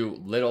going to do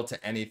little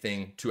to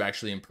anything to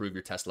actually improve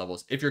your test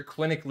levels. If you're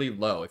clinically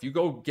low, if you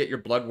go get your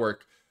blood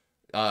work,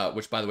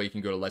 which by the way, you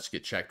can go to Let's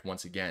Get Checked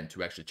once again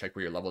to actually check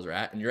where your levels are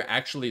at, and you're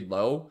actually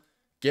low,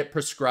 get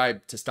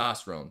prescribed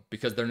testosterone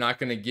because they're not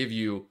going to give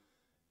you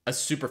a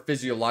super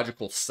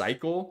physiological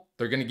cycle.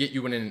 They're going to get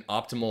you in an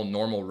optimal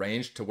normal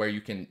range to where you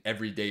can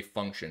everyday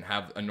function,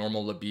 have a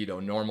normal libido,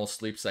 normal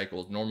sleep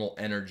cycles, normal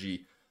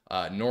energy,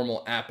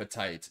 normal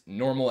appetite,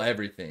 normal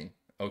everything,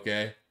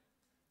 okay?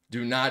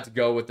 Do not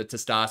go with the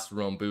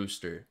testosterone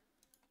booster.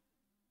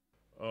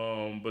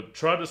 But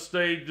try to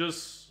stay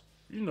just,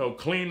 you know,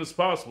 clean as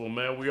possible,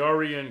 man. We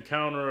already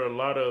encounter a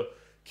lot of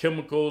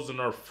chemicals in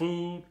our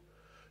food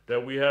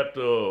that we have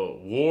to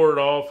ward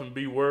off and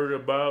be worried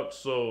about.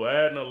 So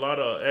adding a lot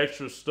of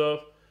extra stuff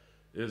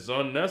is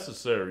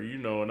unnecessary, you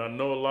know. And I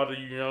know a lot of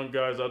you young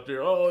guys out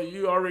there, oh,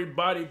 you already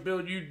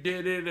bodybuild, you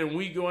did it, and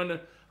we going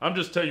to. I'm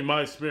just telling you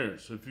my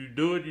experience. If you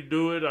do it, you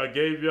do it. I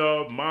gave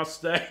y'all my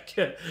stack,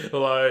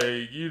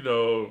 like, you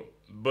know.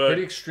 But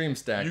pretty extreme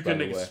stack. You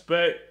can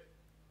expect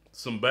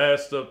some bad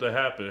stuff to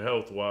happen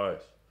health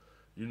wise.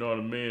 You know what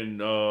I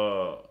mean?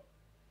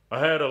 I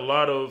had a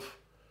lot of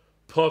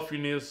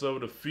puffiness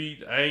of the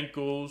feet,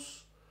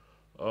 ankles.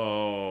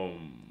 I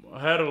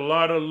had a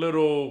lot of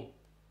little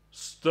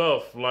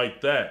stuff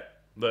like that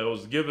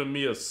was giving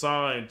me a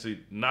sign to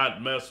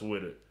not mess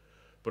with it,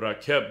 but I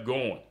kept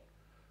going.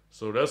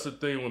 So that's the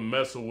thing with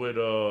messing with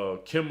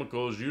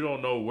chemicals. You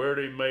don't know where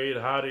they made,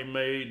 how they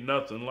made,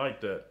 nothing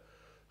like that.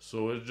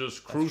 So it's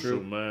just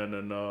crucial, man.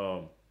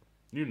 And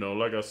you know,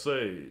 like I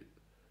say,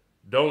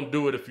 don't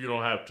do it if you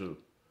don't have to.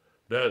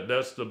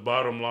 That's the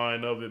bottom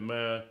line of it,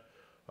 man.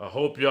 I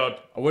hope y'all.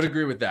 I would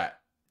agree with that.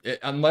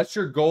 Unless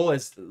your goal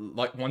is,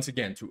 like, once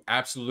again, to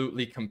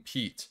absolutely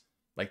compete,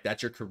 like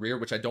that's your career,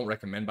 which I don't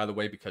recommend, by the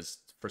way, because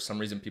for some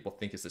reason people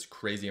think it's this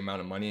crazy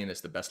amount of money and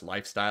it's the best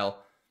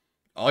lifestyle.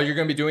 All you're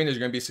going to be doing is you're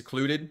going to be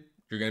secluded.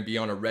 You're going to be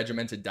on a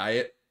regimented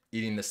diet,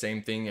 eating the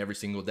same thing every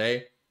single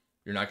day.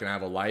 You're not going to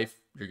have a life.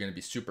 You're going to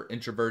be super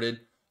introverted.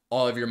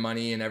 All of your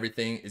money and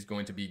everything is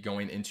going to be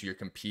going into your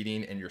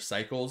competing and your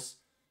cycles.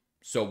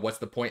 So what's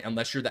the point?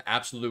 Unless you're the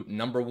absolute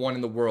 #1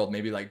 in the world,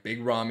 maybe like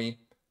Big Ramy,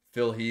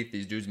 Phil Heath,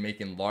 these dudes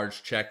making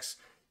large checks.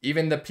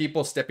 Even the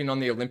people stepping on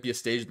the Olympia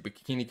stage, the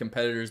bikini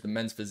competitors, the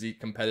men's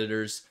physique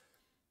competitors.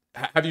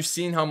 Have you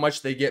seen how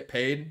much they get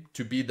paid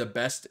to be the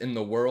best in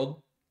the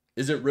world?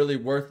 Is it really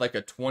worth like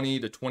a 20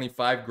 to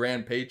 25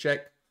 grand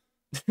paycheck?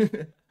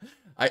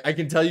 I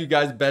can tell you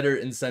guys better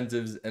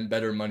incentives and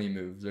better money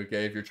moves,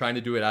 okay? If you're trying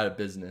to do it out of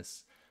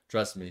business,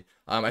 trust me.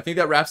 I think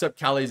that wraps up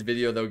Callie's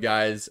video though,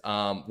 guys.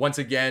 Once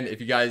again, if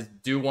you guys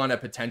do want to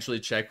potentially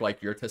check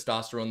like your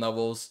testosterone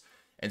levels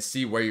and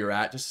see where you're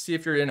at, just to see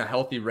if you're in a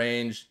healthy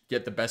range,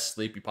 get the best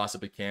sleep you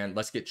possibly can,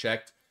 Let's Get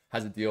Checked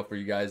has a deal for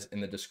you guys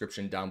in the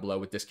description down below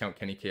with discount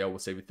Kenny KO. We'll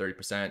save you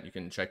 30%. You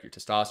can check your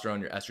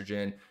testosterone, your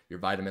estrogen, your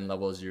vitamin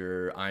levels,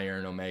 your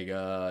iron,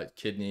 omega,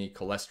 kidney,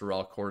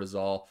 cholesterol,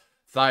 cortisol,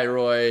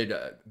 thyroid,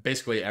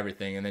 basically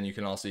everything. And then you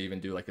can also even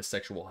do like a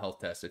sexual health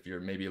test if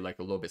you're maybe like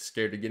a little bit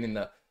scared of getting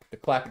the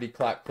clappity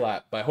clap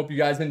clap. But I hope you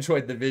guys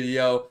enjoyed the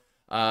video.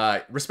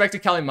 Respect to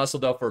Cali Muscle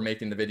though for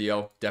making the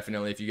video.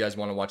 Definitely, if you guys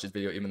want to watch this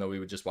video, even though we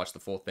would just watch the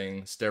full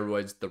thing,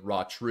 Steroids, the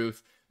raw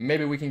truth.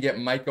 Maybe we can get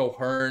Mike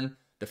O'Hearn,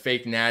 the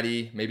fake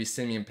natty, maybe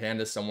Simeon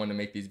Panda, someone to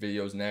make these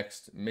videos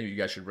next. Maybe you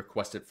guys should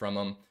request it from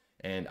them,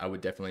 and I would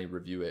definitely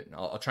review it.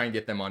 I'll try and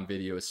get them on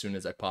video as soon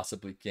as I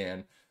possibly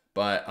can.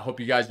 But I hope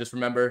you guys just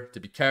remember to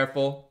be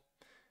careful,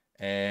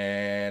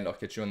 and I'll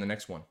catch you on the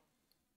next one.